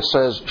Bible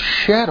says,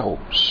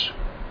 shadows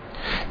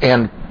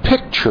and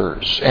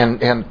pictures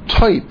and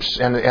types,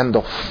 and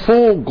the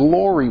full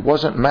glory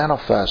wasn't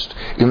manifest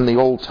in the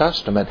Old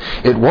Testament.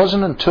 It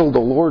wasn't until the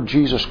Lord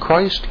Jesus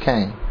Christ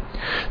came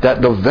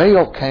that the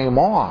veil came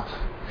off,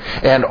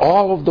 and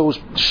all of those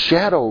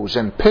shadows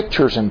and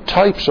pictures and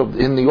types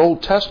in the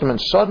Old Testament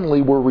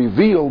suddenly were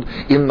revealed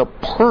in the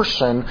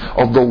person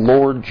of the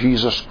Lord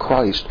Jesus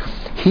Christ.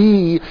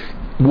 He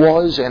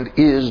was and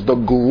is the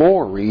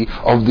glory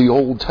of the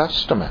Old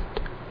Testament.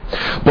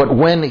 But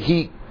when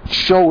He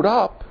showed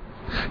up,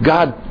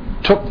 God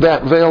took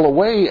that veil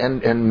away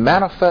and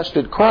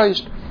manifested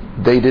Christ.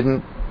 They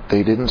didn't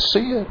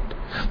see it.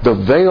 The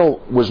veil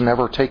was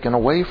never taken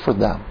away from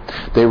them.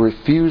 They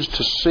refused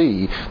to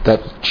see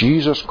that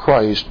Jesus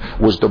Christ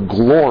was the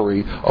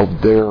glory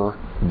of their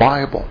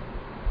Bible.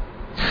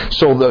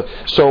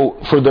 So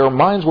for their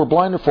minds were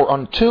blinded, for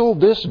until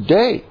this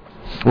day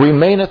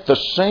remaineth the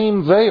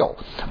same veil,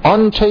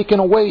 untaken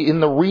away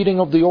in the reading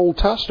of the Old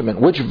Testament,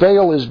 which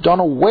veil is done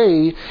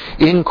away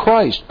in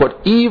Christ. But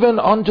even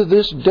unto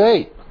this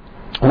day,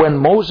 when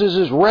Moses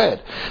is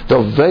read,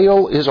 the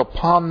veil is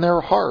upon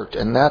their heart,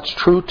 and that's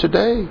true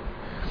today.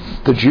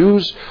 The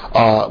Jews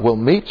will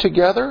meet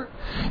together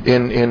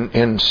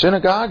in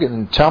synagogue and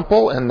in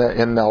temple, and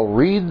they'll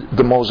read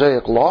the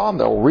Mosaic Law, and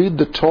they'll read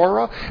the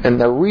Torah,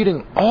 and they're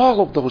reading all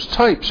of those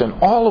types and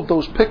all of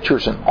those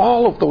pictures and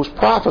all of those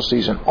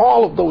prophecies and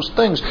all of those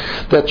things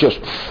that just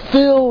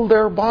fill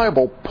their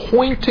Bible,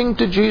 pointing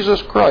to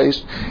Jesus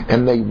Christ,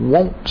 and they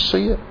won't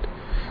see it,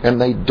 and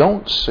they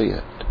don't see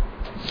it.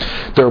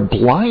 They're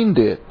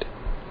blinded.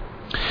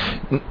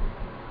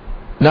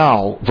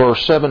 Now,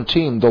 verse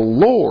 17, the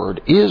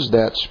Lord is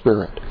that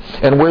Spirit.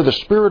 And where the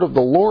Spirit of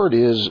the Lord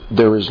is,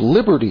 there is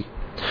liberty.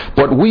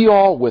 But we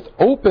all with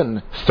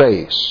open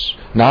face,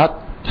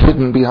 not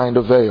hidden behind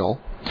a veil,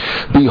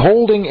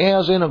 beholding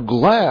as in a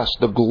glass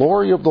the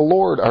glory of the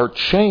Lord, are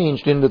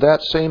changed into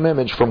that same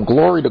image from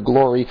glory to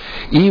glory,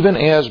 even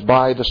as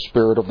by the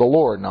Spirit of the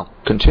Lord. Now,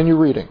 continue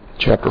reading.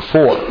 Chapter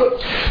 4.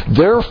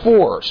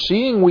 Therefore,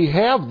 seeing we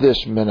have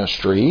this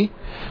ministry,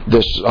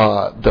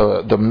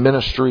 the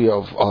ministry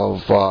of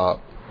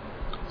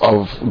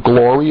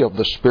glory of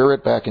the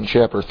Spirit, back in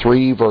chapter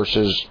 3,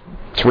 verses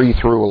 3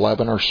 through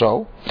 11 or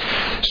so.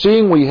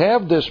 Seeing we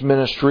have this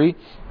ministry,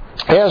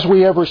 as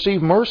we have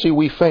received mercy,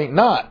 we faint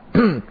not,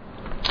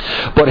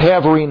 but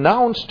have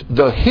renounced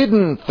the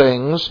hidden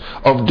things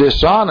of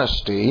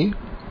dishonesty.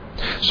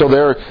 So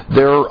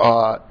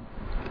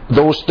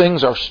those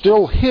things are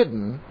still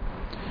hidden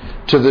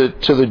to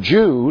the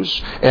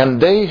Jews,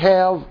 and they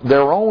have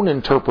their own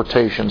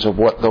interpretations of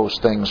what those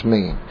things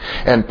mean.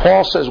 And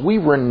Paul says we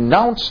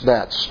renounce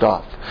that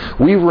stuff.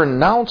 We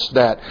renounce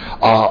that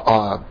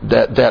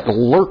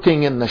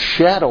lurking in the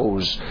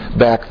shadows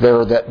back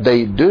there that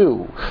they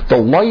do. The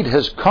light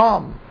has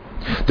come.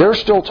 They're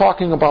still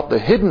talking about the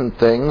hidden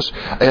things,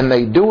 and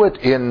they do it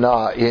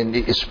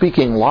in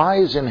speaking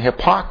lies and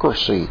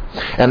hypocrisy.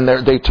 And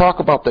they talk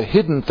about the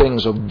hidden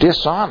things of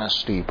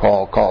dishonesty,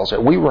 Paul calls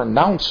it. We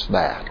renounce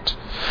that.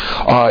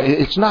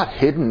 It's not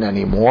hidden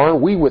anymore.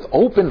 We with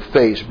open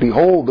face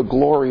behold the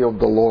glory of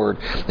the Lord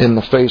in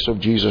the face of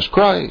Jesus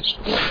Christ.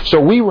 So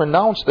we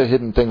renounce the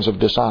hidden things of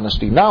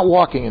dishonesty, not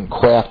walking in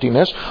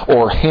craftiness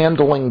or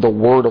handling the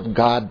Word of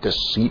God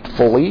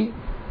deceitfully,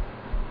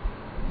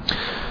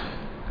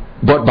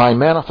 but by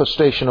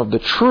manifestation of the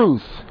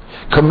truth,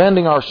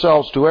 commending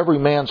ourselves to every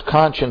man's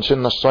conscience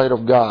in the sight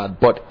of God.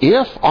 But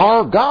if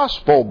our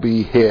gospel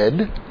be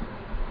hid,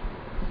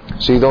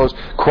 see,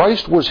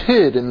 Christ was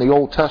hid in the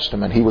Old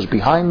Testament. He was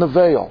behind the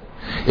veil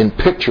in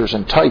pictures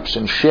and types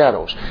and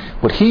shadows.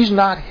 But He's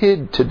not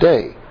hid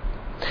today.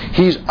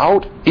 He's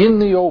out in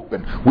the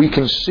open. We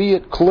can see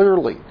it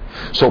clearly.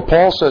 So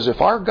Paul says,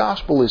 if our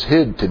gospel is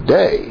hid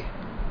today,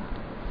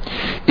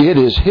 it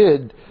is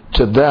hid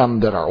to them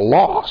that are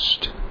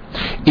lost,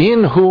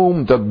 in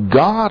whom the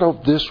God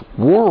of this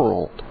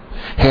world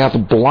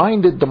hath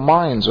blinded the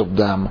minds of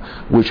them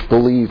which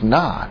believe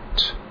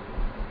not.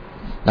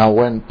 Now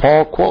when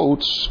Paul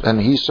quotes, and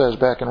he says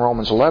back in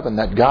Romans 11,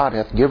 that God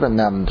hath given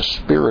them the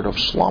spirit of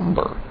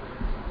slumber,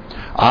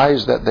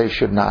 eyes that they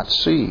should not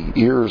see,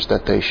 ears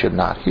that they should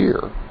not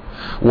hear,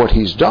 what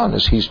He's done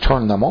is He's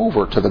turned them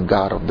over to the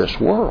God of this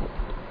world.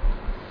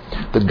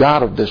 The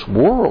God of this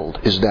world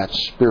is that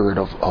spirit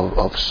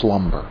of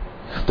slumber.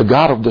 The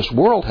God of this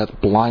world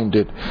hath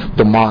blinded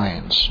the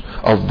minds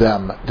of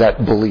them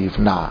that believe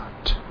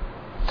not.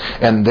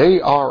 And they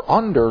are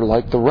under,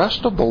 like the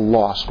rest of the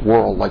lost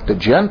world, like the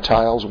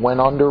Gentiles went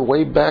under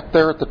way back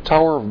there at the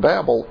Tower of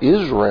Babel.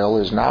 Israel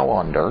is now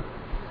under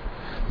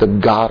the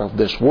God of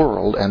this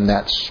world and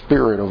that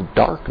spirit of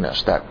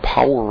darkness, that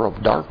power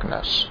of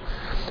darkness,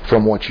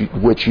 from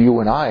which you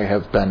and I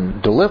have been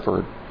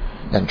delivered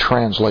and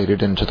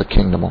translated into the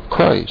kingdom of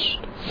Christ.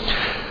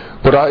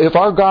 But if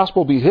our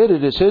gospel be hid,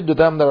 it is hid to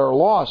them that are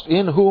lost,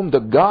 in whom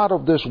the God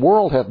of this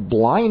world hath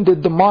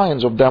blinded the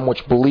minds of them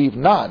which believe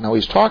not. Now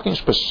he's talking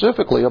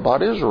specifically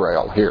about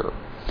Israel here.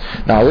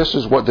 Now this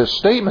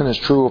statement is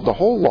true of the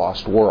whole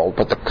lost world,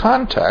 but the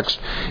context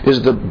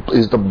is the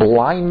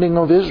blinding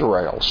of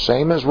Israel,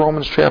 same as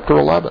Romans chapter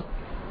 11.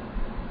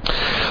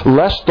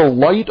 Lest the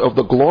light of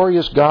the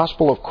glorious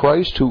gospel of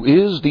Christ, who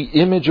is the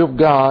image of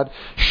God,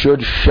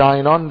 should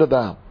shine unto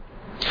them.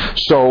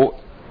 So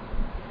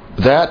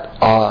that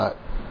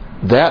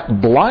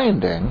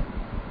blinding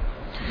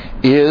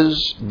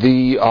is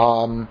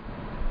the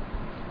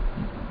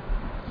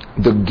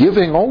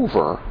giving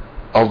over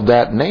of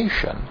that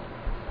nation.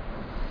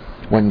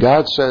 When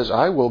God says,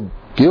 I will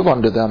give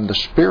unto them the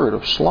spirit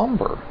of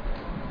slumber,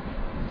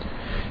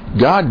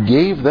 God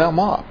gave them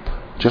up.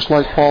 Just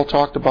like Paul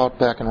talked about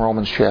back in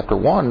Romans chapter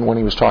 1 when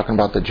he was talking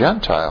about the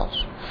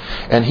Gentiles.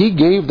 And He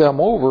gave them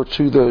over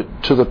to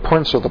the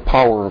prince of the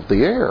power of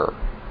the air.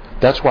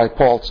 That's why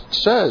Paul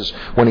says,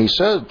 when he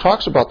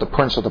talks about the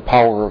prince of the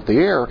power of the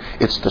air,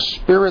 it's the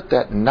spirit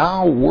that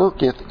now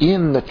worketh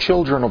in the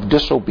children of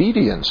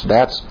disobedience.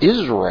 That's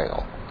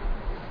Israel.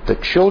 The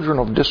children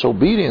of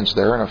disobedience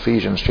there in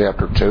Ephesians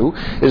chapter 2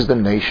 is the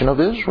nation of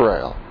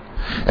Israel.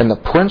 And the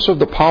prince of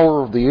the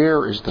power of the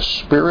air is the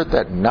spirit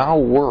that now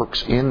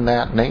works in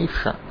that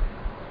nation.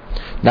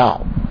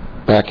 Now,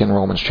 back in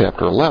Romans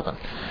chapter 11.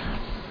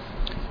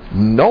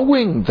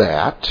 Knowing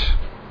that,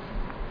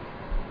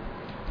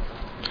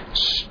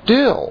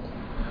 still,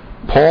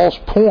 Paul's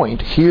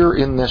point here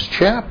in this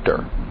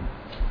chapter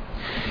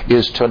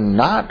is to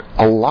not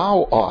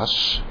allow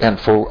us, and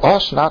for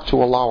us not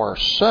to allow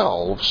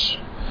ourselves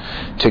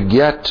to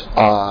get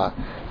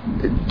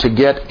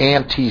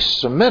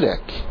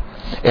anti-Semitic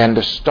and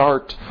to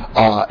start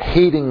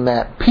hating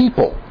that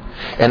people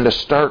and to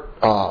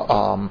start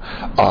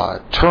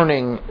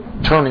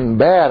turning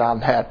bad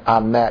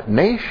on that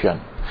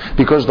nation.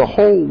 Because the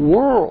whole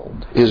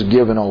world is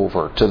given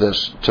over to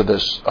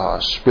this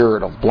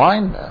spirit of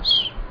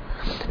blindness.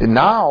 And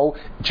now,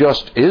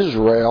 just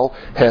Israel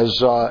has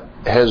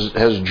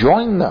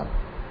joined them.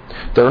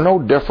 They're no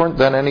different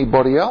than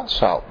anybody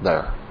else out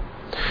there.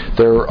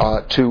 They're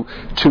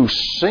to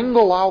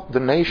single out the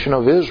nation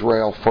of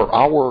Israel for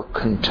our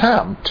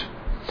contempt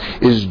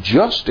is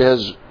just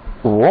as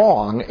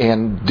wrong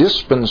and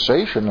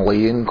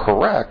dispensationally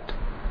incorrect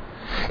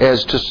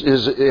as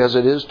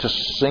it is to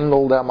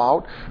single them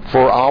out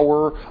for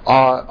our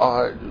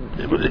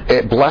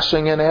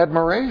blessing and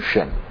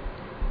admiration.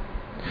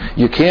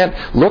 You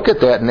can't look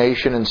at that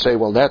nation and say,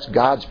 well, that's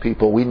God's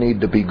people, we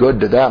need to be good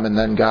to them, and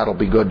then God will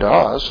be good to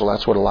us. So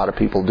that's what a lot of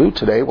people do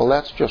today. Well,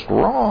 that's just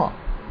wrong.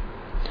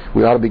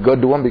 We ought to be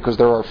good to them because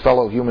they're our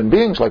fellow human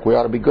beings, like we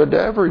ought to be good to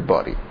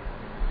everybody.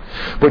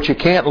 But you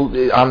can't,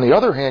 on the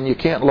other hand, you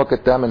can't look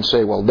at them and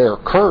say, well, they're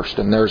cursed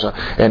and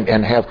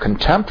and have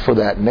contempt for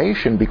that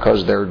nation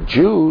because they're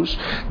Jews,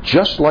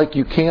 just like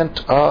you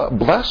can't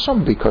bless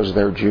them because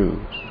they're Jews.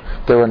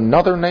 They're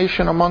another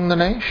nation among the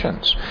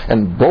nations.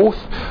 And both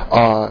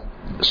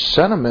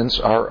sentiments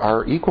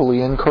are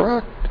equally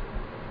incorrect.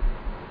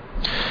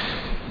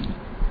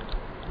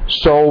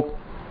 So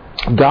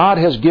God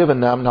has given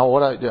them. Now,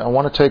 what I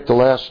want to take the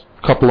last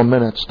couple of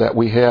minutes that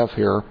we have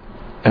here,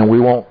 and we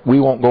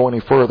won't go any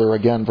further.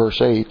 Again, verse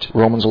 8,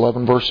 Romans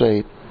 11, verse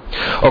 8.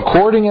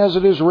 According as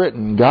it is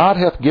written, God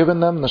hath given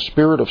them the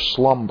spirit of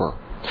slumber,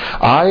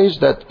 eyes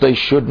that they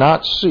should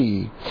not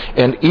see,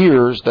 and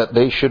ears that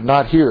they should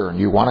not hear. And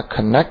you want to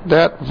connect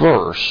that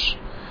verse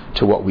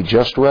to what we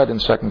just read in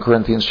 2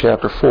 Corinthians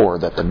chapter 4,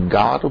 that the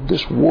God of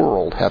this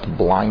world hath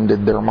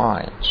blinded their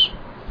minds.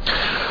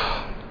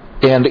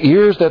 And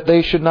ears that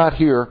they should not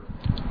hear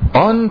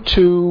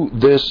unto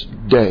this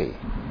day.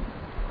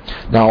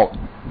 Now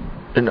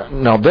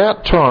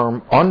that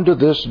term, unto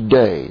this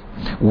day,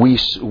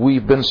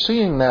 we've been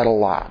seeing that a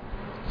lot.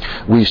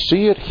 We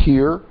see it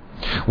here.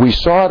 We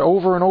saw it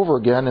over and over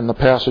again in the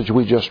passage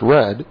we just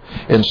read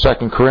in 2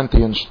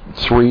 Corinthians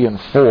 3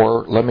 and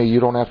 4. You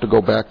don't have to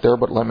go back there,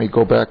 but let me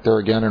go back there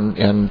again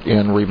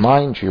and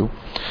remind you.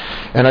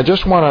 And I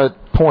just want to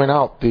point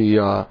out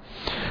that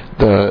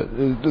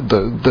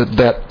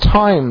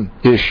time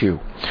issue.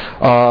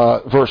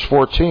 Verse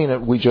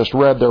 14 we just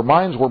read, their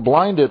minds were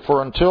blinded,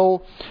 for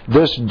until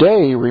this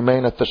day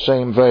remaineth the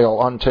same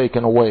veil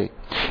untaken away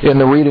in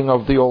the reading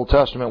of the Old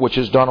Testament, which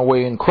is done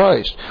away in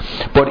Christ.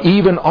 But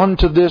even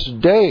unto this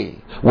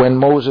day, when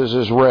Moses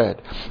is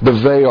read, the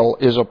veil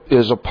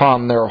is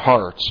upon their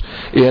hearts.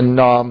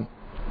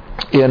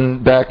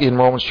 Back in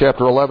Romans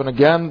chapter 11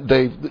 again,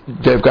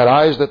 they've got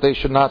eyes that they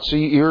should not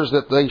see, ears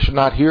that they should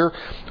not hear,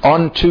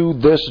 unto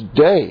this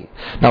day.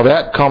 Now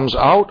that comes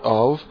out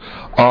of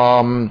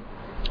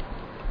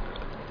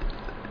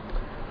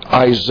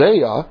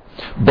Isaiah,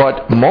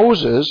 but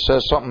Moses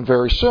says something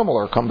very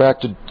similar. Come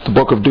back to the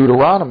book of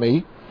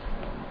Deuteronomy,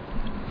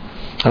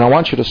 and I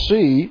want you to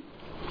see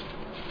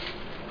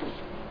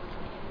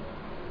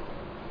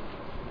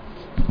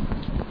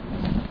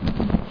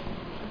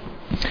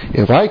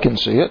if I can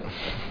see it.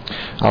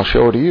 I'll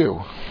show it to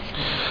you.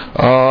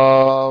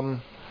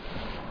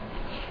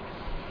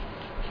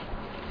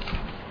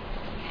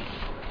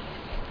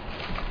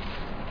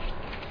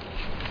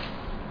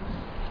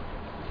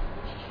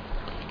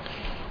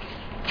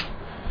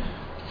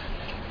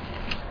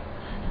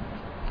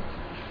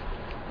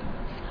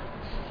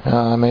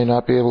 I may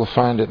not be able to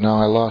find it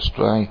now. I lost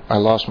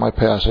my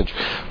passage.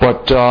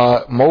 But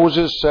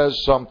Moses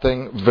says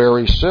something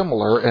very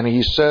similar, and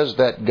he says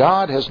that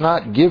God has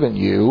not given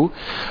you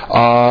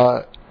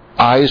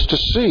eyes to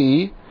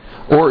see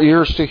or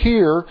ears to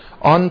hear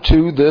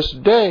unto this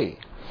day.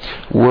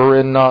 We're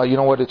in,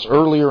 it's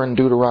earlier in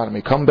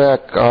Deuteronomy. Come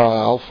back,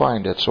 I'll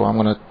find it, so I'm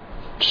going to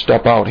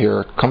step out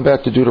here. Come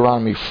back to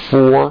Deuteronomy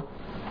 4.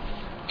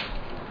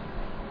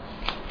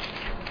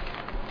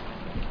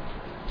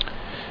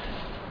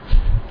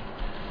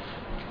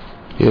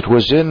 It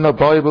was in the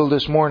Bible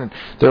this morning.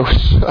 There was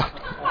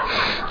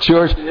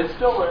George. It's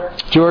still there.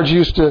 George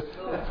used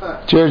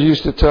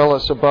to tell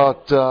us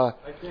about I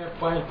can't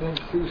find things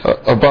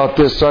about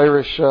this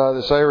Irish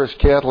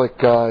Catholic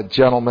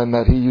gentleman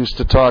that he used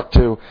to talk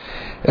to,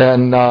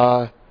 and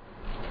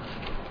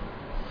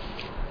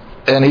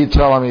he'd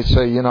tell him, he'd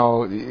say,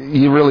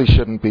 you really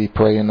shouldn't be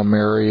praying to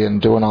Mary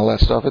and doing all that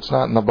stuff. It's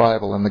not in the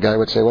Bible. And the guy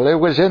would say, well, it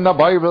was in the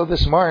Bible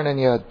this morning,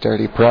 you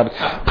dirty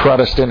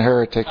Protestant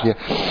heretic, you.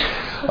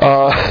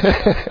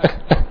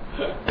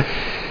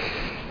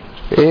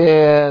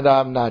 And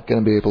I'm not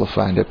going to be able to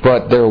find it,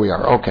 but there we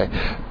are. Okay.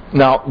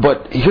 Now,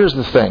 but here's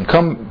the thing.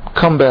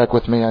 Come back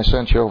with me. I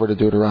sent you over to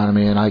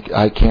Deuteronomy, and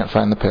I can't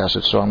find the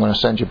passage, so I'm going to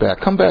send you back.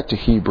 Come back to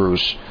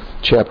Hebrews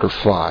chapter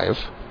 5,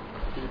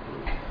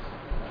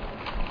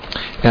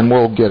 and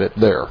we'll get it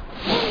there.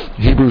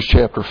 Hebrews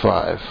chapter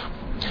 5.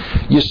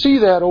 You see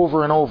that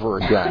over and over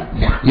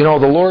again.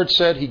 The Lord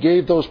said He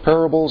gave those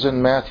parables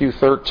in Matthew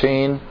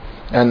 13,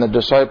 and the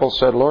disciples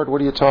said, Lord,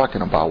 what are you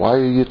talking about? Why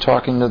are you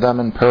talking to them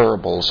in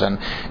parables?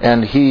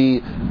 And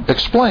He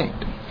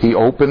explained. He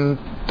opened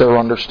their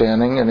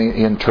understanding, and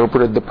He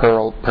interpreted the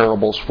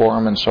parables for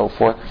them and so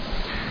forth.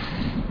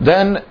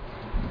 Then,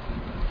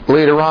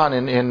 later on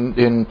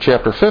in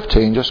chapter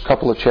 15, just a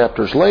couple of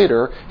chapters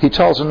later, He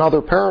tells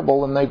another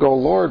parable, and they go,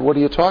 Lord, what are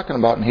you talking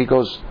about? And He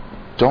goes,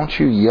 don't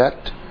you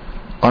yet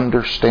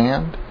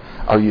understand?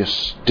 Are you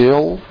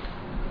still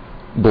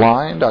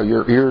blind? Are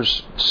your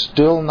ears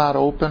still not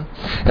open?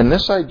 And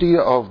this idea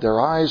of their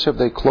eyes have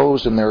they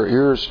closed and their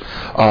ears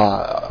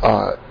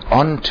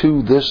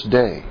unto this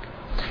day,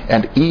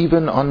 and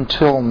even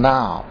until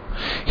now,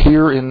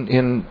 here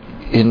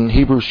in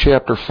Hebrews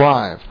chapter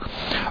 5,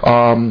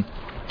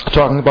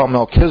 talking about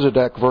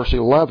Melchizedek, verse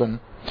 11,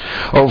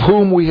 of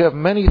whom we have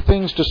many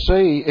things to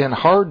say and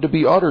hard to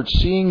be uttered,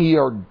 seeing ye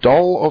are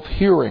dull of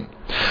hearing.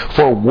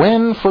 For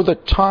when for the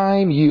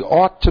time ye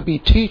ought to be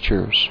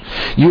teachers,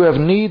 you have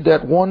need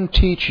that one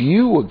teach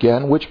you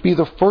again, which be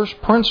the first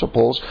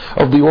principles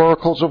of the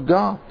oracles of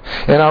God,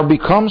 and are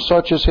become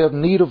such as have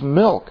need of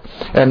milk,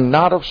 and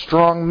not of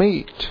strong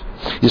meat.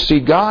 You see,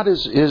 God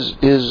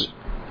is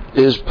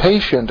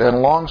patient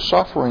and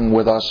long-suffering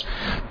with us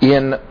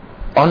in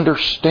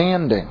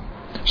understanding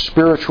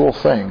spiritual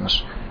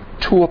things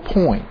to a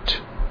point.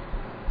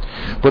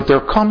 But there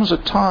comes a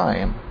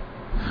time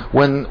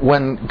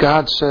When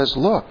God says,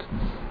 look,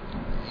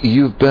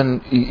 you've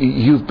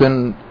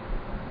been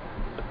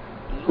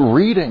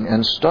reading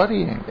and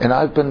studying, and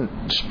I've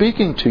been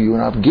speaking to you,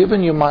 and I've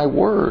given you my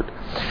word.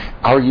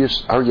 Are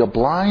you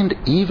blind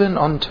even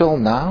until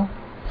now?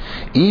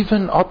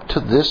 Even up to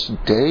this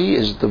day,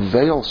 is the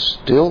veil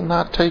still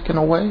not taken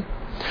away?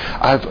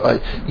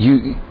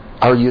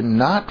 Are you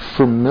not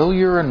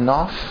familiar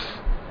enough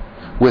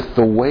with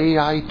the way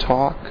I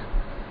talk,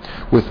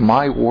 with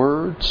my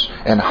words,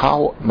 and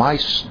how my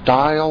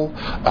style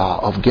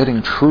of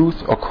getting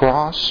truth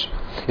across?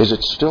 Is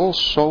it still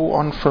so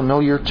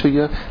unfamiliar to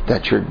you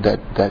that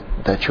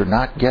you're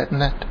not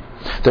getting it?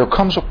 There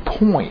comes a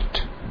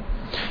point.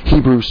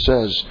 Hebrews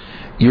says,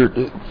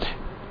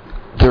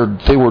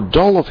 they were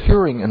dull of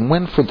hearing, and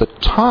when for the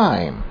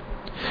time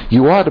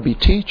you ought to be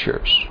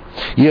teachers.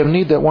 You have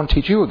need that one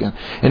teach you again.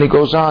 And he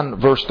goes on,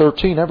 verse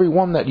 13, every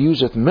one that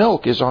useth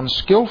milk is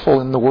unskillful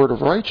in the word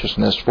of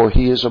righteousness, for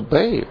he is a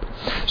babe.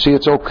 See,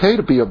 it's okay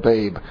to be a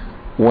babe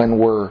when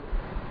we're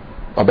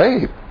a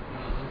babe.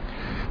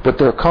 But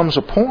there comes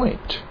a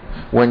point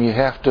when you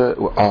have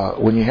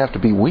to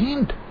be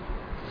weaned,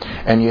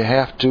 and you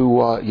have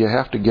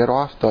to get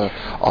off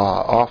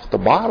the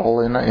bottle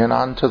and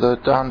onto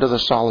the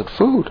solid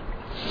food.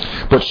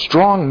 But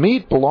strong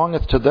meat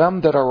belongeth to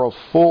them that are of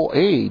full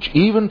age,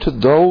 even to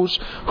those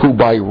who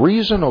by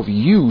reason of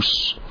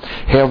use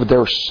have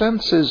their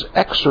senses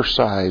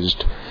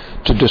exercised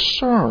to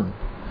discern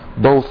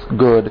both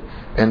good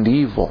and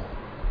evil.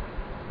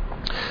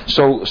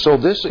 So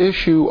this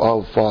issue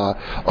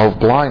of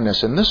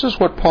blindness, and this is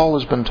what Paul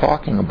has been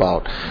talking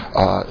about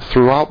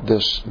throughout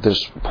this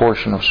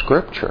portion of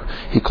Scripture.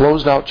 He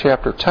closed out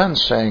chapter 10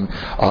 saying,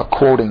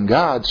 quoting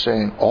God,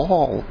 saying,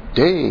 all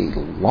day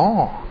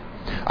long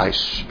I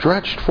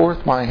stretched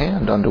forth my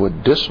hand unto a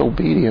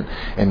disobedient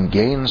and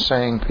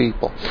gainsaying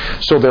people.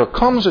 So there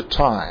comes a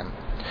time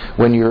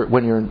when you're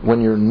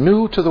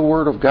new to the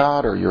Word of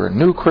God, or you're a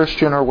new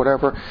Christian or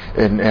whatever,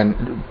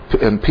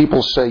 and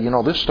people say,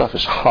 this stuff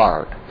is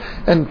hard.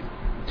 And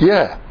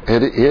yeah,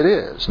 it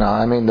is. Now,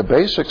 I mean, the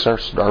basics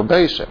are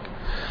basic,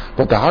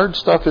 but the hard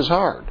stuff is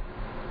hard.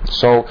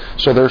 So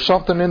there's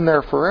something in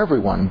there for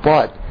everyone,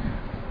 but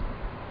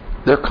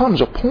there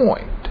comes a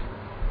point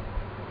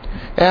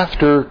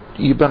after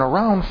you've been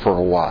around for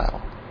a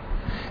while,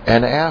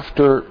 and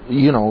after,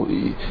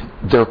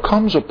 there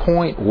comes a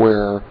point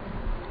where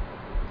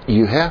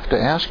you have to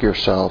ask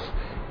yourself,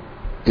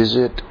 is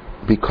it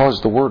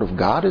because the Word of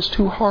God is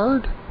too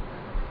hard?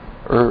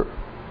 Or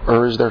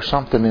is there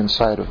something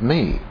inside of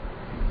me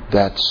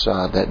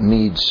that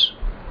needs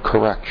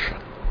correction?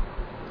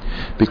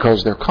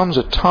 Because there comes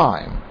a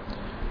time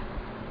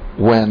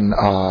when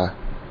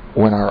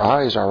our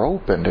eyes are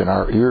opened and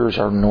our ears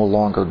are no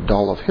longer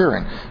dull of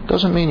hearing.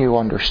 Doesn't mean you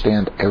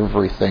understand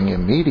everything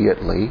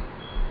immediately,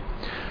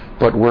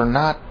 but we're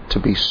not to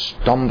be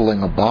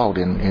stumbling about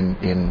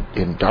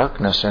in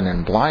darkness and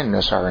in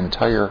blindness our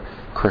entire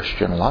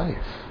Christian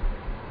life.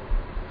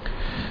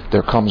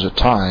 There comes a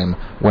time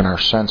when our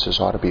senses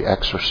ought to be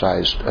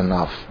exercised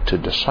enough to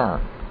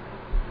discern.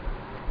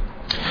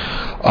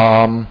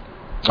 All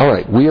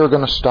right, we are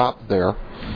going to stop there.